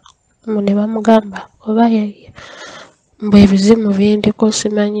bayina ne bamugamba oba mbu ebizimu bindiko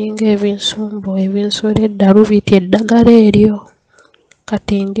simanyi ng'ebinsumbu ebinsuula Eddalu biti eddagala eryo.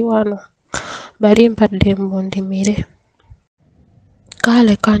 Kati ndi wano bali mpadde mbu ndimire.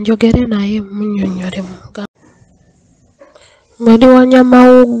 Kale kanjogere naye munnyonnyole mugamba. Bw'oliwonya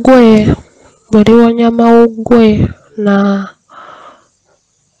mawuggwe na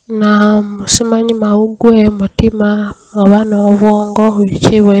simanyi mawuggwe, mutima oba n'obwongo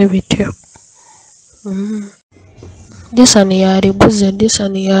biki bwe bityo. Disani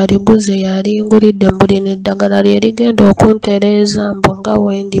yaliguze yalingulidde mbu lino eddagala lye ligenda okuntereeza mbu nga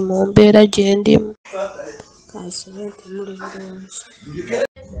bwe ndi mu mbeera gye ndimu.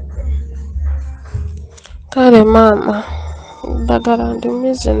 Kale maama, eddagala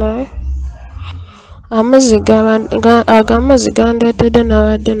ndimize naye. Amazzi gandeetedde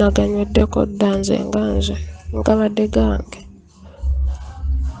nabadde naganyweddeko dda nze ngabadde gange.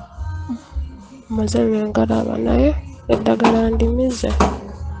 Maze nengalaba naye eddagala ndimize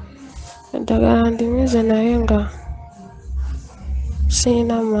naye nga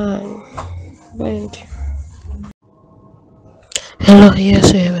sirina maanyi bwenti. Hello,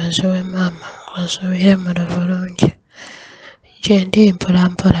 Yesu yebaziwe maama, wasubire muno bulungi. Gye ndi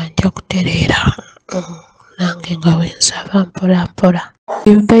mpolampola nja kutereera. Nange nga wensaba mpolampola.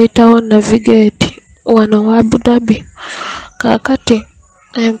 Bayitawo navigate wano wa Abu Dhabi. Kaakati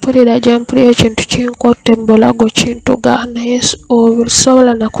empulira gye mpulira ekintu kinkotte mu bulago kintuga naye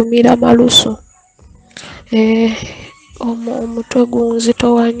osobola nakumira malusu. Omutwe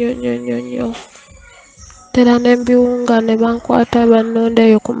gunzito wa nnyonnyonnyonnyo. Tera n'embiwunga ne bankwata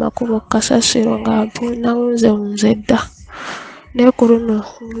bannondeeyo ku makubo kasasiro nga nawunzewunze dda. Naye ku luno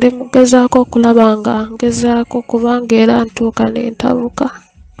ndi mugezaako okulaba nga ngezaako kubanga era ntuuka n'entabuka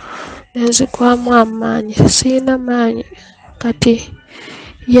nenzigwamu amaanyi. Sirina maanyi kati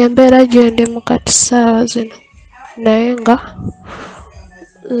yembeera gye ndi mu kati ssaawa zino. Naye nga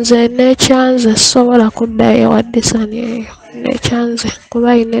nze neekyanze sobola kuddayo ewa Disani eyo. Neekyanze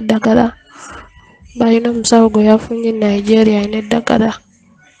kuba alina eddagala. Balina omusawo gwe yafunye Nigeria alina eddagala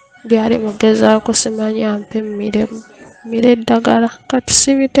lyali mugezaako simanyi ampe mmire eddagala. Kati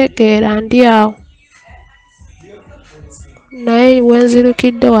sibitegeera ndi awo. Naye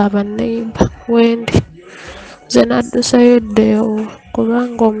wenzirukidde wa banneyimba wendi. Nze nadduseyo eddeyo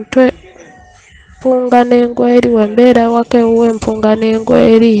kubanga omutwe mpunga n'engweri wembeera waka ewuwe mpunga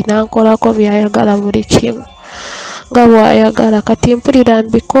n'engweri nankolako byayagala buli kimu nga bw'ayagala kati mpulira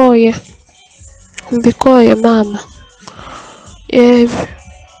mbikooye maama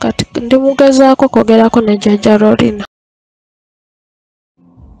kati ndi mugezaako kwogerako ne jjajja Lorina.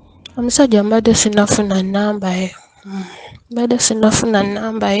 Omusajja mbadde sinafuna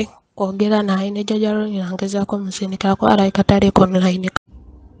nnamba ye kwogera naye ne jjajja Lorina ngezaako musindikirako alabika taliiko online.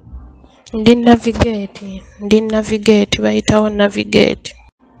 Ndi navigate bayitawo navigate.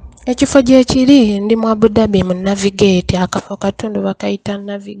 Ekifo gye kiri ndi mu Abu Dhabi mu navigate, akafo katundu bakayita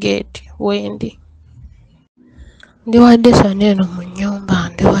navigate wendi. Ndi wadde sano eno mu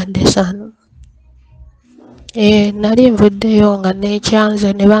nnyumba, nali nvuddeyo nga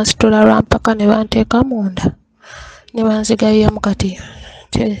neekyanze ne bansitula lwampaka ne banteeka munda ne banzigayamu kati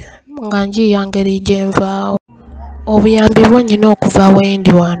nga njiya ngeri gye nvaawo. Obuyambi bwonyina okuva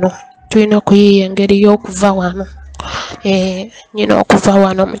wendi wano, tulina okuyiiya engeri y'okuva wano. Nyina okuva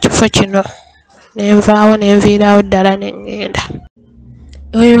wano mu kifo kino ne nvaawo ne nviirawo ddala ne ŋŋenda.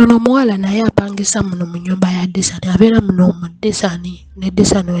 Oyo omuwala naye apangisa muno mu nnyumba ya Disani, abeera muno mu Disani ne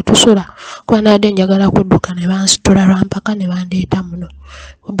Disani we tusula. Kuba nadde njagala kudduka ne bansitula lwampaka ne bandeeta muno.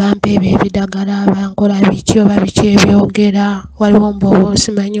 Bampa ebyo ebidagala, bankola biki oba biki ebyogera. Waliwo mbu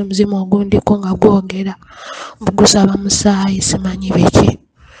simanyi omuzimu ogundiko nga gwogera, gusaba musaayi simanyi biki.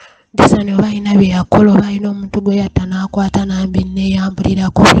 Disani oba alina bye yakola oba alina omuntu gwe yatta n'akwata nambi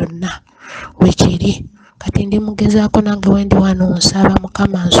neeyambulirako byonna wekiri. Kati ndi mugezaako nange wendi wano nsaba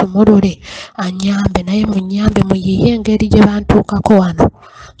Mukama nsumulule anyambe, naye munyambe muyiiye engeri gye bantuukako wano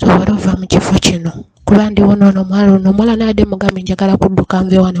nsobole ova mu kifo kino. Kuba ndiwo noono omwala nadde mugambe njagala kudduka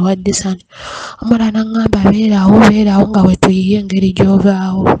nve wano wa Disani. Omwala n'aŋŋamba beeraawo nga wetuyiiye engeri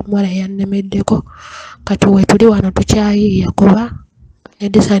gy'ovaawo. Omwala yannemeddeko kati wetuli wano tukyayiiya kuba ne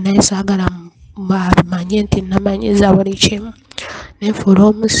Disani naye saagala manye nti namanyiza buli kimu nenfuula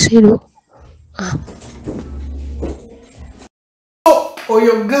omusiru.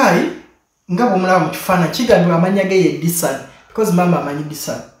 Oyo guy nga bw'omulaba mu kifaananyi kigambibwa amanya ge ye Disani because maama amanyi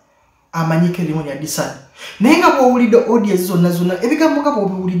Disani, amanyiko erimu lya Disani. Naye nga bw'owulidde audience zonna ebigambo nga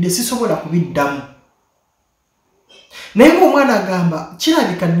bw'obiwulidde sisobola kubiddamu. Naye ng'omwana agamba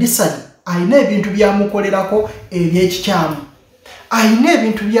kirabika Disani alina ebintu byamukolerako eby'ekikyamu, alina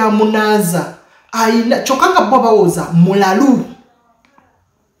ebintu byamunaaza, kyokka nga bo bawoza mulalu.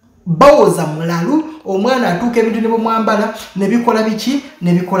 Omwana atuuka ebintu ne bumwambala ne bikola biki.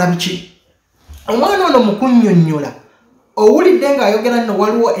 Omwana ono mu kunnyonnyola owulidde ng'ayogera nno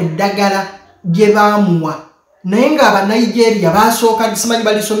waliwo eddagala gye baamuwa, naye ng'Abanigeria baasooka simanyi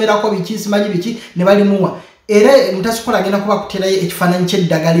balisomerako biki simanyi biki ne balimuwa. Era mutasikola agenda kuba kuterayo ekifaananyi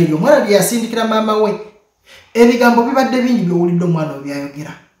ky'eddagala eryo omwana lye yasindikira maama we. Ebigambo bibadde bingi by'owulidde omwana oyo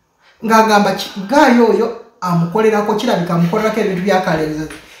byayogera ng'agamba gaayo oyo amukolerako, kirabika amukolerako ebintu byakaleereza.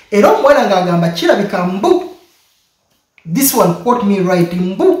 Era omuwala ng'agamba kirabika mbu, this one quote me right,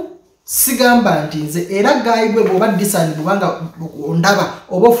 mbu sigamba nti nze era gaayibwe bw'oba Disani bw'obanga ondaba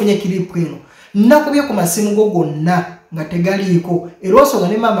oba ofunye kiripu eno nakubye ku masimu go gonna nga tegaliiko. Era osonga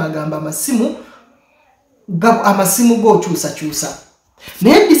ne maama agamba amasimu go kyusa.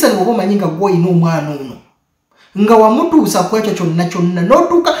 Naye Disani bw'oba omanyi nga gw'olina omwana ono nga wamutuusa ku ekyo kyonna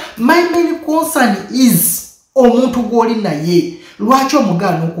n'otuuka, my main concern is omuntu gw'oli naye. Lwaki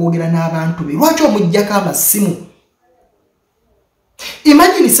omugaana okwogera n'abantu be? Lwaki omuggyako amasimu?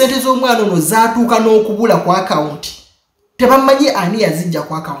 Imagine sente z'omwana ono zaatuuka n'okubula ku akawunti, tebamanyi ani yazijja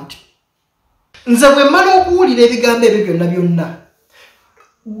ku akawunti. Nze bwe mmala okuwulira ebigambo ebyo byonna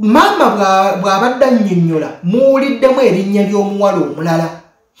maama bw'abadde annyonnyola muwuliddemu erinnya ly'omuwala omulala,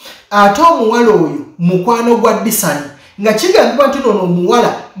 ate omuwala oyo mukwano gwa Disani, nga kigambibwa nti nono omuwala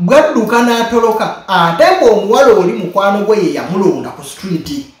bwadduka n'atoloka ate ng'omuwala oli mukwano gwe ye yamulonda ku street.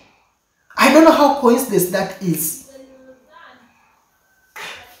 I don't know how coincidence that is.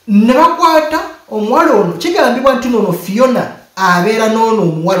 Ne bakwata omuwala ono, kigambibwa nti nono Fiona abeera n'ono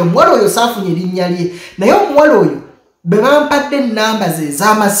omuwala oyo saafunye erinnya lye, naye omuwala oyo bwe bampadde ennamba ze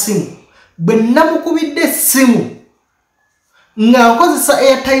ez'amasimu, bwe namukubidde essimu nga nkozesa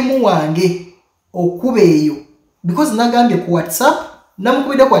airtime wange okuba eyo, because nagambye ku WhatsApp,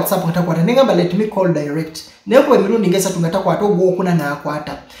 namukubidde ku WhatsApp nga takwata, negamba let me call direct, naye kuba emirundi ng'esatu nga takwata, ogwokuna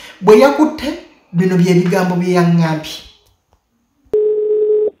n'akwata. Bwe yakutte bino bye bigambo bye yaŋŋambye.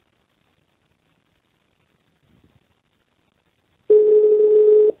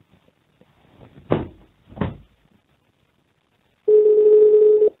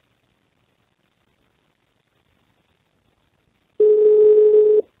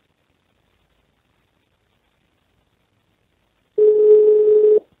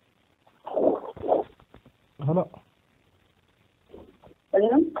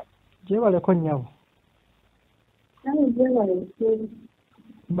 Gyebaleko nnyabo.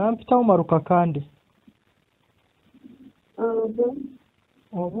 Bampitawo Maruka Kande.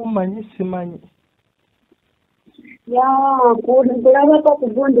 Oba omanyi simanyi. Kulabako ku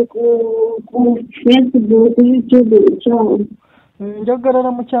gundi ku Facebook, YouTube ekyawo.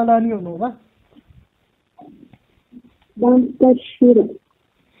 Njagala mukyala ani ono oba? Bampita Shira.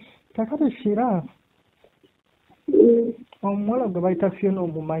 Kakati Shira. Omuwala gwe bayita Fiona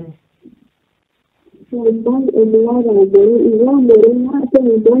omumanyi.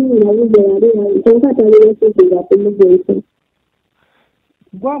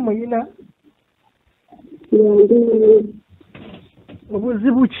 Gwamuyina?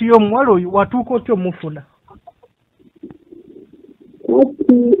 Obuzibu ki omuwala oyo watuuka otya omufuna?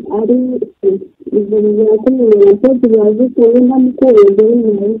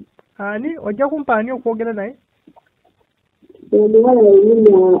 Ani ojja kumpa ani okwogera naye? Omuwala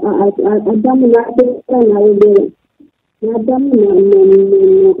addamu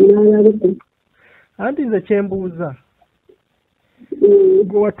n'alabika. Anti nze kyembuuza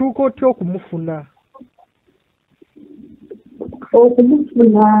gwe watuuka otya okumufuna?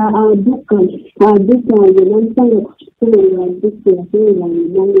 Okumufuna adduka nge namusanga ku kikulu ng'adduka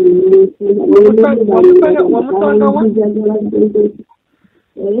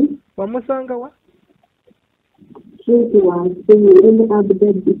wamusanga wa? Kintu wansi emu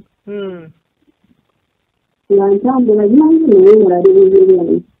Abudadi. Nga ntambula byange naye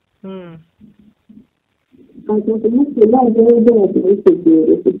ng'alibirirayo. Kati okumufuna ageragera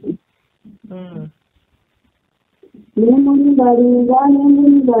tebitegeerekeka. Nemulimbalimba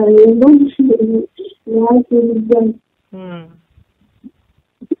n'akiriza.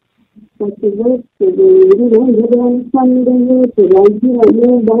 Kati beetegeerera njagala mufamire yeete bagiramu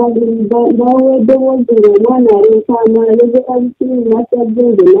baweddewozi ng'omwana aleekaana alegera bikiri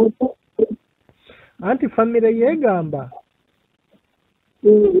nakyagende nata. Anti famire yeegamba?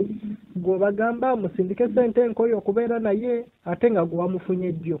 Gwe bagamba musindike ssente enkoyo okubeera naye ate nga gwe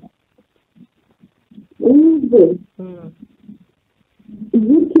wamufunye jjo. Nze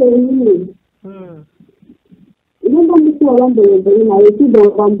zikeeyire. Nemba mukuba bambeerezeye naye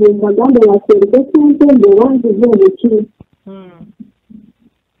kigamba mbumbagamba basindike ssente mbewanzize obuki.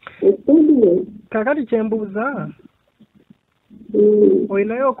 Ekitegere. Kakati kyembuuza?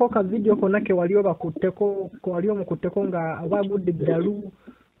 Olinayo okoka video konna ke wali omukutteko nga bagudde Eddalu?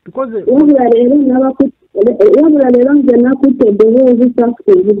 Wabula leero nze nakutte eddoboozi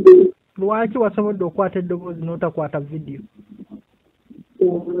sakuta evideo. Lwaki wasobodde okwata eddoboozi n'otakwata video?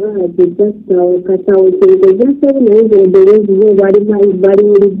 Katawo kyengezaseewo naye nga eddoboozi bo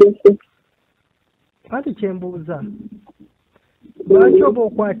baliwuliddeko. Anti kyembuuza lwaki oba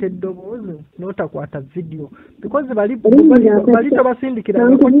okwata eddoboozi n'otakwata video? Because bali tobasindikira.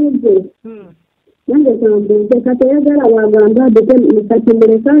 Nange kambuuze kati oyagala wagamba kati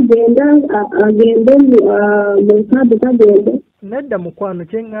muleka agende mulekadi kagende. Nedda mukwano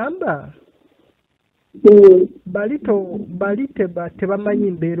kyeŋŋamba bali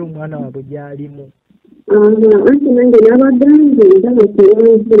tebamanyi mbeera omwana waabwe gy'alimu. Anti nange n'abagambye ndaba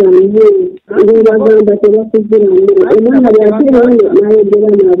tebanziramu ng'ebagamba tebakuziramu omwana bw'ateewayo n'ayogera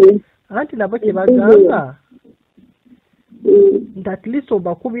nabo. Anti nabo kye bagamba nti at least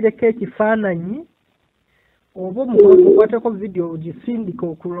obakubireko ekifaananyi oba omukwateko video ogisindika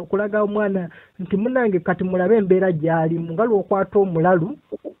okulaga omwana nti munange kati mulabe embeera gy'alimu nga lw'okwata omulalu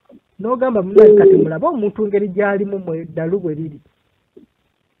n'ogamba munange kati mulabe omuntu ngeri gy'alimu mu Eddalu bwe liri.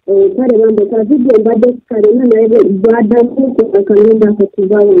 Kale bambeka video mbadde kalina naye baddamu akagenda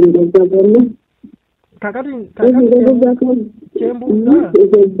akakubaweereza bonna. Kakati kyembuuza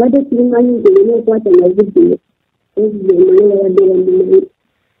badde kimanyi nti olina okwata na video ezimanye babadde bamumanyi.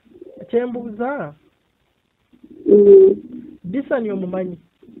 Kyembuuza Disani omumanyi?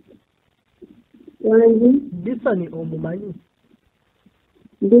 Wangi? Disani omumanyi?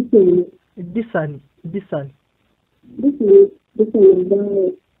 Disani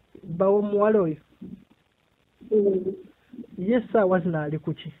Bawe. Bawe omuwala oyo? Ye saawa zino ali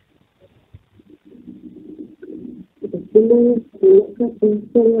ku ki?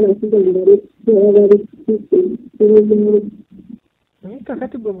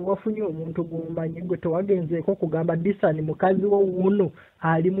 Kakati gwe wafunye omuntu gw'omanyi gwe tewagenzeeko kugamba Disani mukazi wo wuno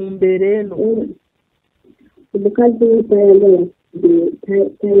ali mu mbeera eno? Omukazi we tayagala.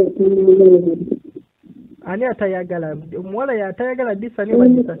 Ani atayagala? Omuwala yatayagala Disani oba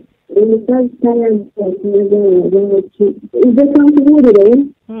Disani? Omukazi tayagala. Nze kankubuulire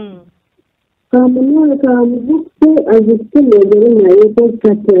kamunole kamuzukse azikile ngere naye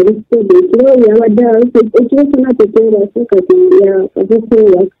kati alisebe kiro yabadde ekiro kyonna tekyerase kati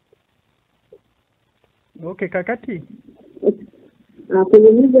akazeseeya. Okay, kakati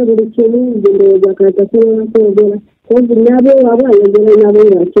akunyumiza buli kimu ndowooza katasobola kwogera kumpi nabo waba ayogera nabo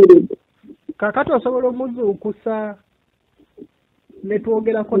ng'akeredde. kakati osobola omuzuukusa ne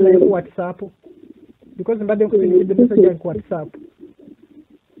twogerako naye ku WhatsApp because mbadde nkusindikidde message yange ku WhatsApp.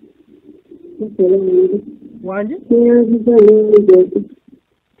 Wanji?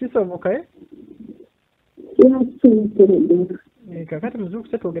 Kisoboka kakati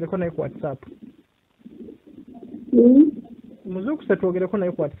muzuukuse twogereko naye ku WhatsApp. Muzuukuse twogereko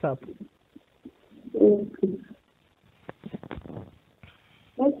naye ku WhatsApp.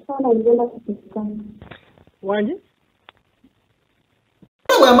 Wanji?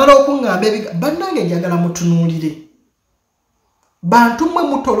 Bw'amala okuŋŋamba bannange njagala mutunuulire. Bantu mmwe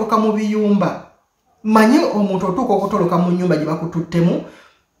mutoloka mu biyumba. Manye omuntu otuuka okutoloka mu nnyumba gye bakututtemu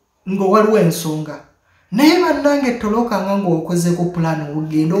ng'owaliwo ensonga. Naye bannange tolokanga ng'okozeeko pulaani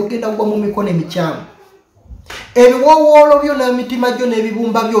ogenda gwa mu mikono emikyamu. Ebiwoowoolo byo n'emitima gyo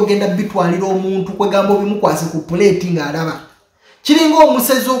n'ebibumba byogenda bitwalira omuntu kwegamba obimukwase ku puleeti ng'alaba. Kiringa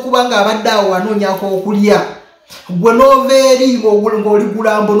omusezi okuba ng'abadde awo anoonyako okulya. Gwe n'ova eri ng'oli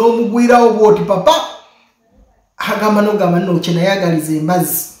gulambo n'omugwirawo bw'oti papa. Agamba n'ogamba nno kyenayagaliza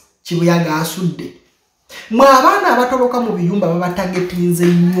embazzi kibuyaga asudde. Mwe abaana abatoloka mu biyumba babatagetinze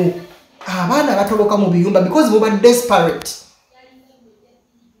nnyo. Abaana abatoloka mu biyumba because muba desperate.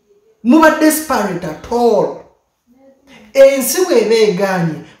 Muba desperate at all. Ensi bw'eba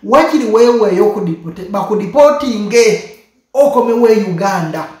egaanye wakiri weeweeyo bakudipotinge okomewo e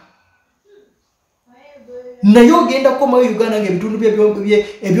Uganda. Naye ogenda kukomawo Uganda ng'ebitundu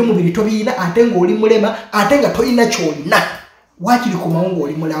ebyomubiri tobiina ate ng'oli mulema ate nga tolina kyonna. Wakiri komawo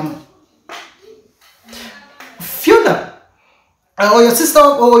ng'oli mulamu. Fiona oyo sister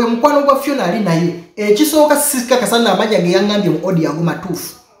oyo mukwano gwa Fiona ali naye ekisooka sikakasana amanya ge yaŋŋambye mu audio ago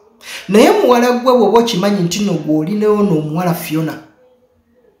matuufu. Naye muwala gwe bw'oba okimanyi nti nno gw'olinayo n'omuwala Fiona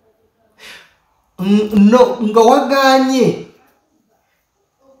nga wagaanye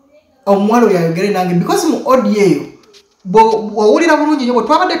omuwala oyo ayogere nange because mu audio eyo bw'owulira bulungi nnyo bwe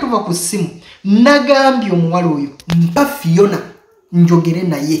twabadde tuva ku ssimu nagambye omuwala oyo mpa Fiona njogere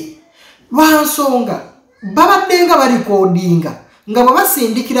naye lwansonga babadde nga balikodinga nga bwe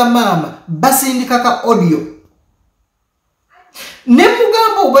basindikira maama basindikaka audio ne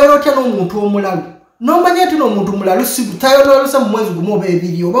mugamba obeera otya n'omuntu omulalu n'omanya nti n'omuntu mulalu tayonoolusa mu mwezi gumu oba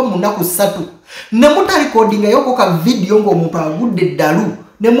ebiri oba mu nnaku 3 ne mutalikodingayoko ka vidiyo ng'omuntu agudde eddalu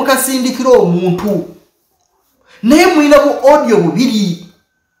ne mukasindikira omuntu naye mulina bu audio bubiri.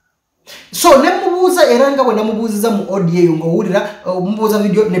 So ne mubuuza era nga bwe namubuuziza mu audio eyo ng'owulira mubuuza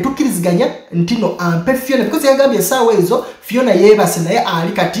video ne tukkiriziganya nti no ampe Fiona because yagambye essaawa ezo Fiona yeebase naye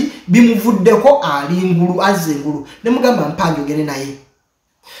ali kati bimuvuddeko ali ngulu azze ngulu. Ne mugamba mpa njogere naye.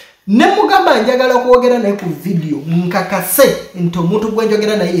 Ne mugamba njagala kwogera naye ku video nkakase nti omuntu gwe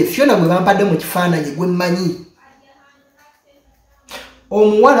njogera naye Fiona gwe bampadde mu kifaananyi gwe mmanyi.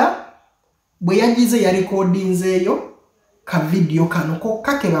 Omuwala bwe yagize ya recordinzeeyo ka video kano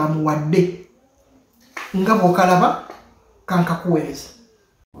kokka ke bamuwadde nga bw'okalaba kankakuweereza.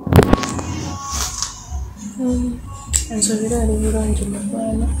 Nsobera ali bulungi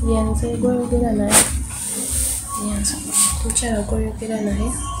mugwana yanze gw'oyogera naye yanze mukyala gw'oyogera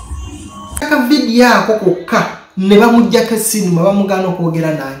naye ka video ako kokka ne bamuggyako essimu ne bamugaana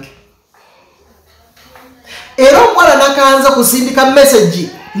okwogera nange. Era omuwala nakanza kusindika message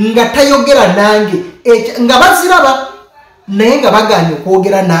nga tayogera nange nga baziraba naye nga bamuganye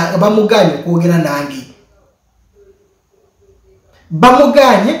okwogera nange.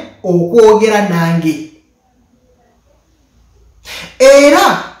 Bamuganye okwogera nange.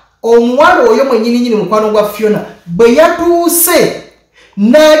 Era omuwala oyo mwennyini mukwano gwa Fiona bwe yatuuse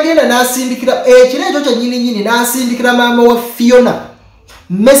n'agenda n'asindikira ekiro ekyo kyennyini n'asindikira maama wa Fiona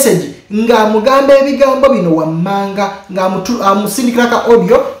message ng'amugamba ebigambo bino wammanga ng'amusindikiraka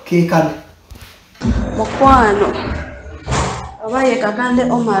audio keekano. Mukwano abaye kakande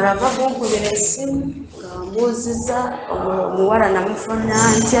omara bakunkubira essimu ng'ambuuziza omuwala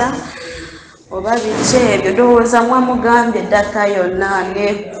namufuna ntya oba biki ebyo ndowooza mwamugambye eddaka yonna ne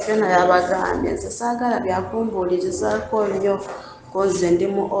Fiona yabagambye nze saagala byakumbuulirizaako nnyo koze ndi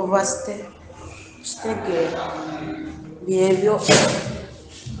mu overstay kitegeera byebyo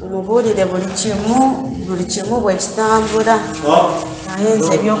umubuulire buli kimu bwe kitambula naye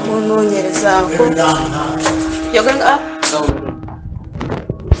nze ebyokunoonyerezaako yogenga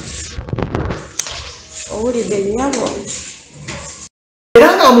owulidde nnyabo.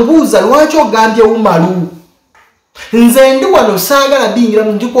 Era nga amubuuza lwaki ogambye Umaru nze ndi wano saagala bingira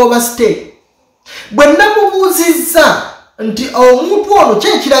mu ndiko overstay bwe namubuuzizza nti omuntu ono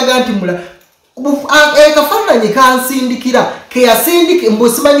kyekiraga nti mula akafaananyi kansindikira keyasindike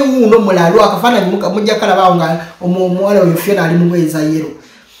mbosimanyi wuuno mulalu akafaananyi mujja kalabaawo nga omuwala oyo Fiona ali mubweza yero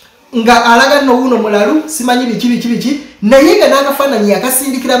nga alaga no wuuno mulalu simanyi biki naye nga n'akafaananyi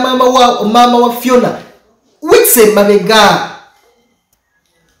akasindikira maama wa Fiona weeks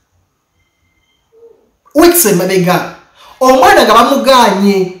emabega omwana nga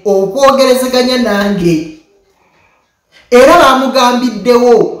bamuganye okwogerezeganya nange era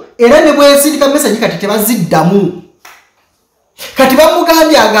bamugambiddewo era ne bwesindika message kati tebaziddamu kati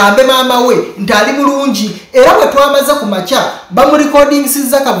bamugambye agambe maama we nti ali bulungi era bwe twamaze ku makya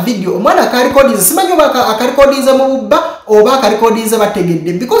bamurekodingisiza ka video omwana akarekodinze simanyi oba akarekodinze mu bubba oba akarekodinze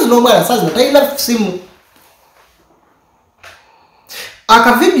bategedde because n'omwana saazi talina simu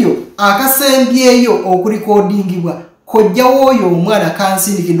aka video akasembyeyo okurekodingibwa kojja wooyo omwana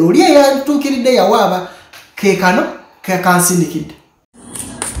kansindikidde oli eyantuukiridde yawaaba kekano kekansindikidde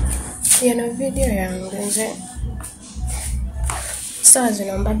yeno video yange nze saa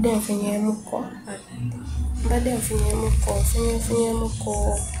zino mbadde nfunyeemuko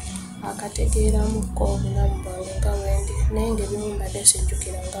akategeeramuko obulamu bwange nga bwendi naye ng'ebimu mbadde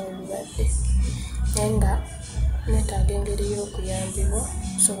sijjukira nga bwebibadde naye nga neetaaga engeri y'okuyambibwa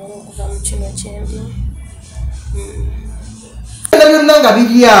nsobole okuva mu kino kyembimu byonna nga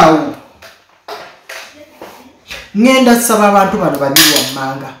biri awo ngenda kusaba abantu bano babiri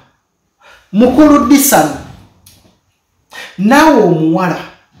wammanga mukulu disani naawe omuwala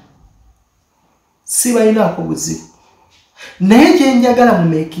sibalinaako buzibu naye gyenjagala mu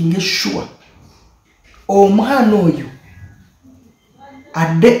making sure omwana oyo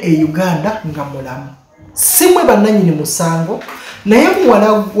adde e Uganda nga mulamu simwe bannanyini musango naye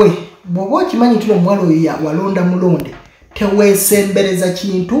muwala gwe bw'oba okimanyi nti omuwala oyo walonda mulonde teweesembereza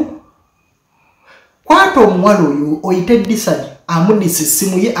kintu kwata omuwala oyo oyite disani amudisa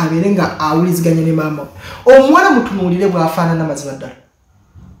essimu ye abeere nga awuliziganya ne maama omuwala mutunuulire bw'afaanana mazima ddala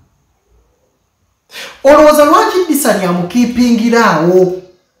olowooza lwaki disani amukiipingira awo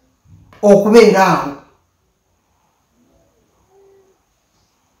okubeera awo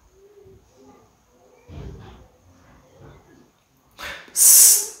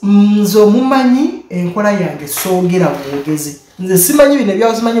nze omumanyi enkola yange soogera bwogezi nze simanyi bino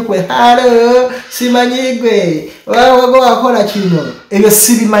byawuzimanyi kwe halo simanyi gwe wago wakola kino ebyo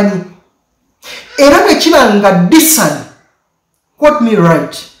sibimanyi era bwe kiba nga disani quote me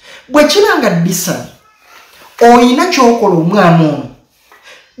right bwe kiba nga disani oyina kyokola omwana ono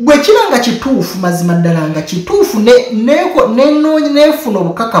bwe kiba nga kituufu mazima ddala nga kituufu neefuna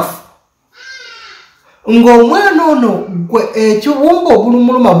obukakafu ng'omwana ono ekiwumba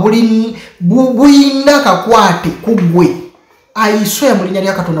obulumuluma buyina kakwate ku gwe ayisoya mu linnya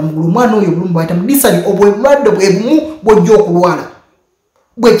lya Katonda mugulu omwana oyo obulumu bwayita disani obulwadde bwe bumu bw'ojja okulwala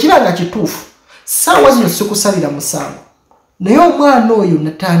bwe kiba nga kituufu saawa zino sikusabira musango naye omwana oyo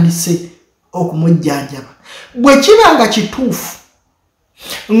natandise okumujjanjaba bwe kiba nga kituufu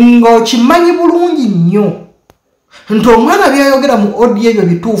ng'okimanyi bulungi nnyo nti omwana byayogera mu odi ebyo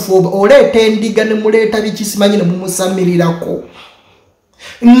bituufu oleeta endiga ne muleeta bikisimanyi ne mumusamirako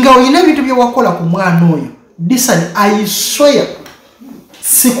nga olina ebintu bye wakola ku mwana oyo disani ayisoya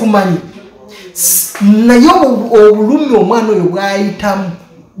sikumanyi naye obulumi omwana oyo bwayitamu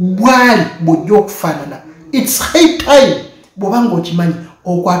bwali bw'ojja okufaanana its high time bw'oba ng'okimanyi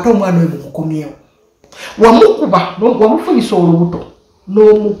okwate omwana oyo mumukomyewo wamufunyisa olubuto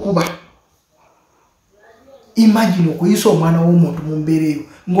n'omukuba imagine okuyisa omwana w'omuntu mu mbeera eyo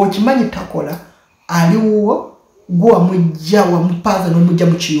ng'okimanyi takola aliwo gwe wamujja wamupaaza n'omujja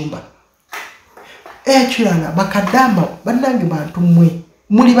mu kiyumba ekirala bakaddaama bannange bantu mmwe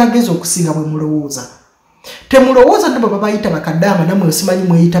muli bagezi okusinga bwe mulowooza temulowooza nti bwe babayita bakaddaama nammwe osimanyi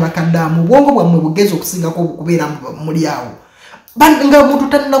mweyita bakaddaama obwongo bwammwe bugezi okusingako okubeera muli awo nga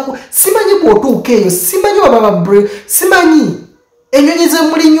omuntu talinaku simanyi bw'otuuka eyo simanyi wababa simanyi enyonyi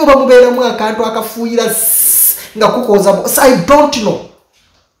zemuli nnyo oba mubeeramu akantu akafuuyira nga kukoza I don't know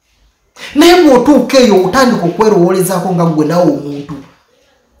naye bw'otuuka eyo otandika okwerowolezaako nga gwe nawe omuntu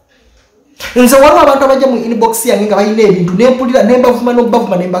nze waliwo abantu abajja mu inbox yange nga balina ebintu nempulira nembavuma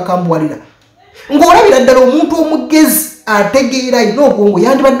nobavuma nembakambuwalira ng'olabira ddala omuntu omugezi ategeera alina obwongo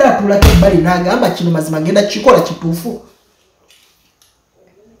yandibadde atuulako ebbali n'agamba kino mazima genda kikola kituufu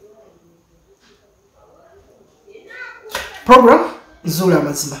program zuula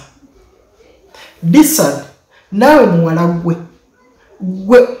amazima disani naawe muwala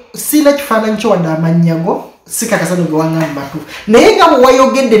gwe sina kifaananyi kyo wadde amannya go sikakasa no gwangamba tu naye nga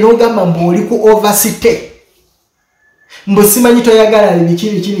wayogedde n'ogamba mboli ku overstate mbo simanyi toyagala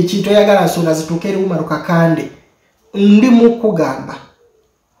biki toyagala nsonga zituukere Umaro Kakande ndi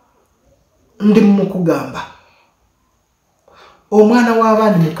mukugamba omwana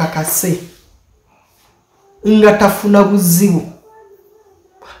w'abaana mukakase nga tafuna buzibu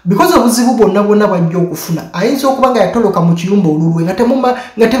because obuzibu bwonna bwajja okufuna ayinza okuba nga yatoloka mu kiyumba olulwe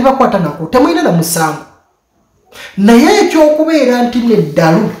nga tebakwata nako temuyina na musango naye ekyokubeera nti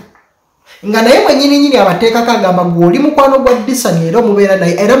n'eddalu nga naye mwennyini abateekako agamba gw'oli mukwano gwa disani era mubeera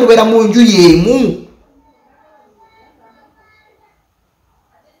naye era mubeera mu nju y'emu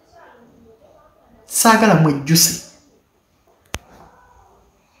saagala mwejjusi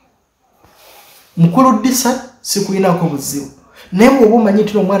mukulu disa sikuyinako buzibu naye bw'oba omanyi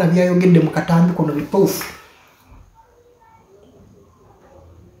nti omwana byayogedde mu katambi kono bituufu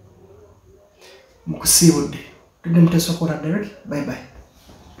mukusiibudde tudde muteesokola Derek bye bye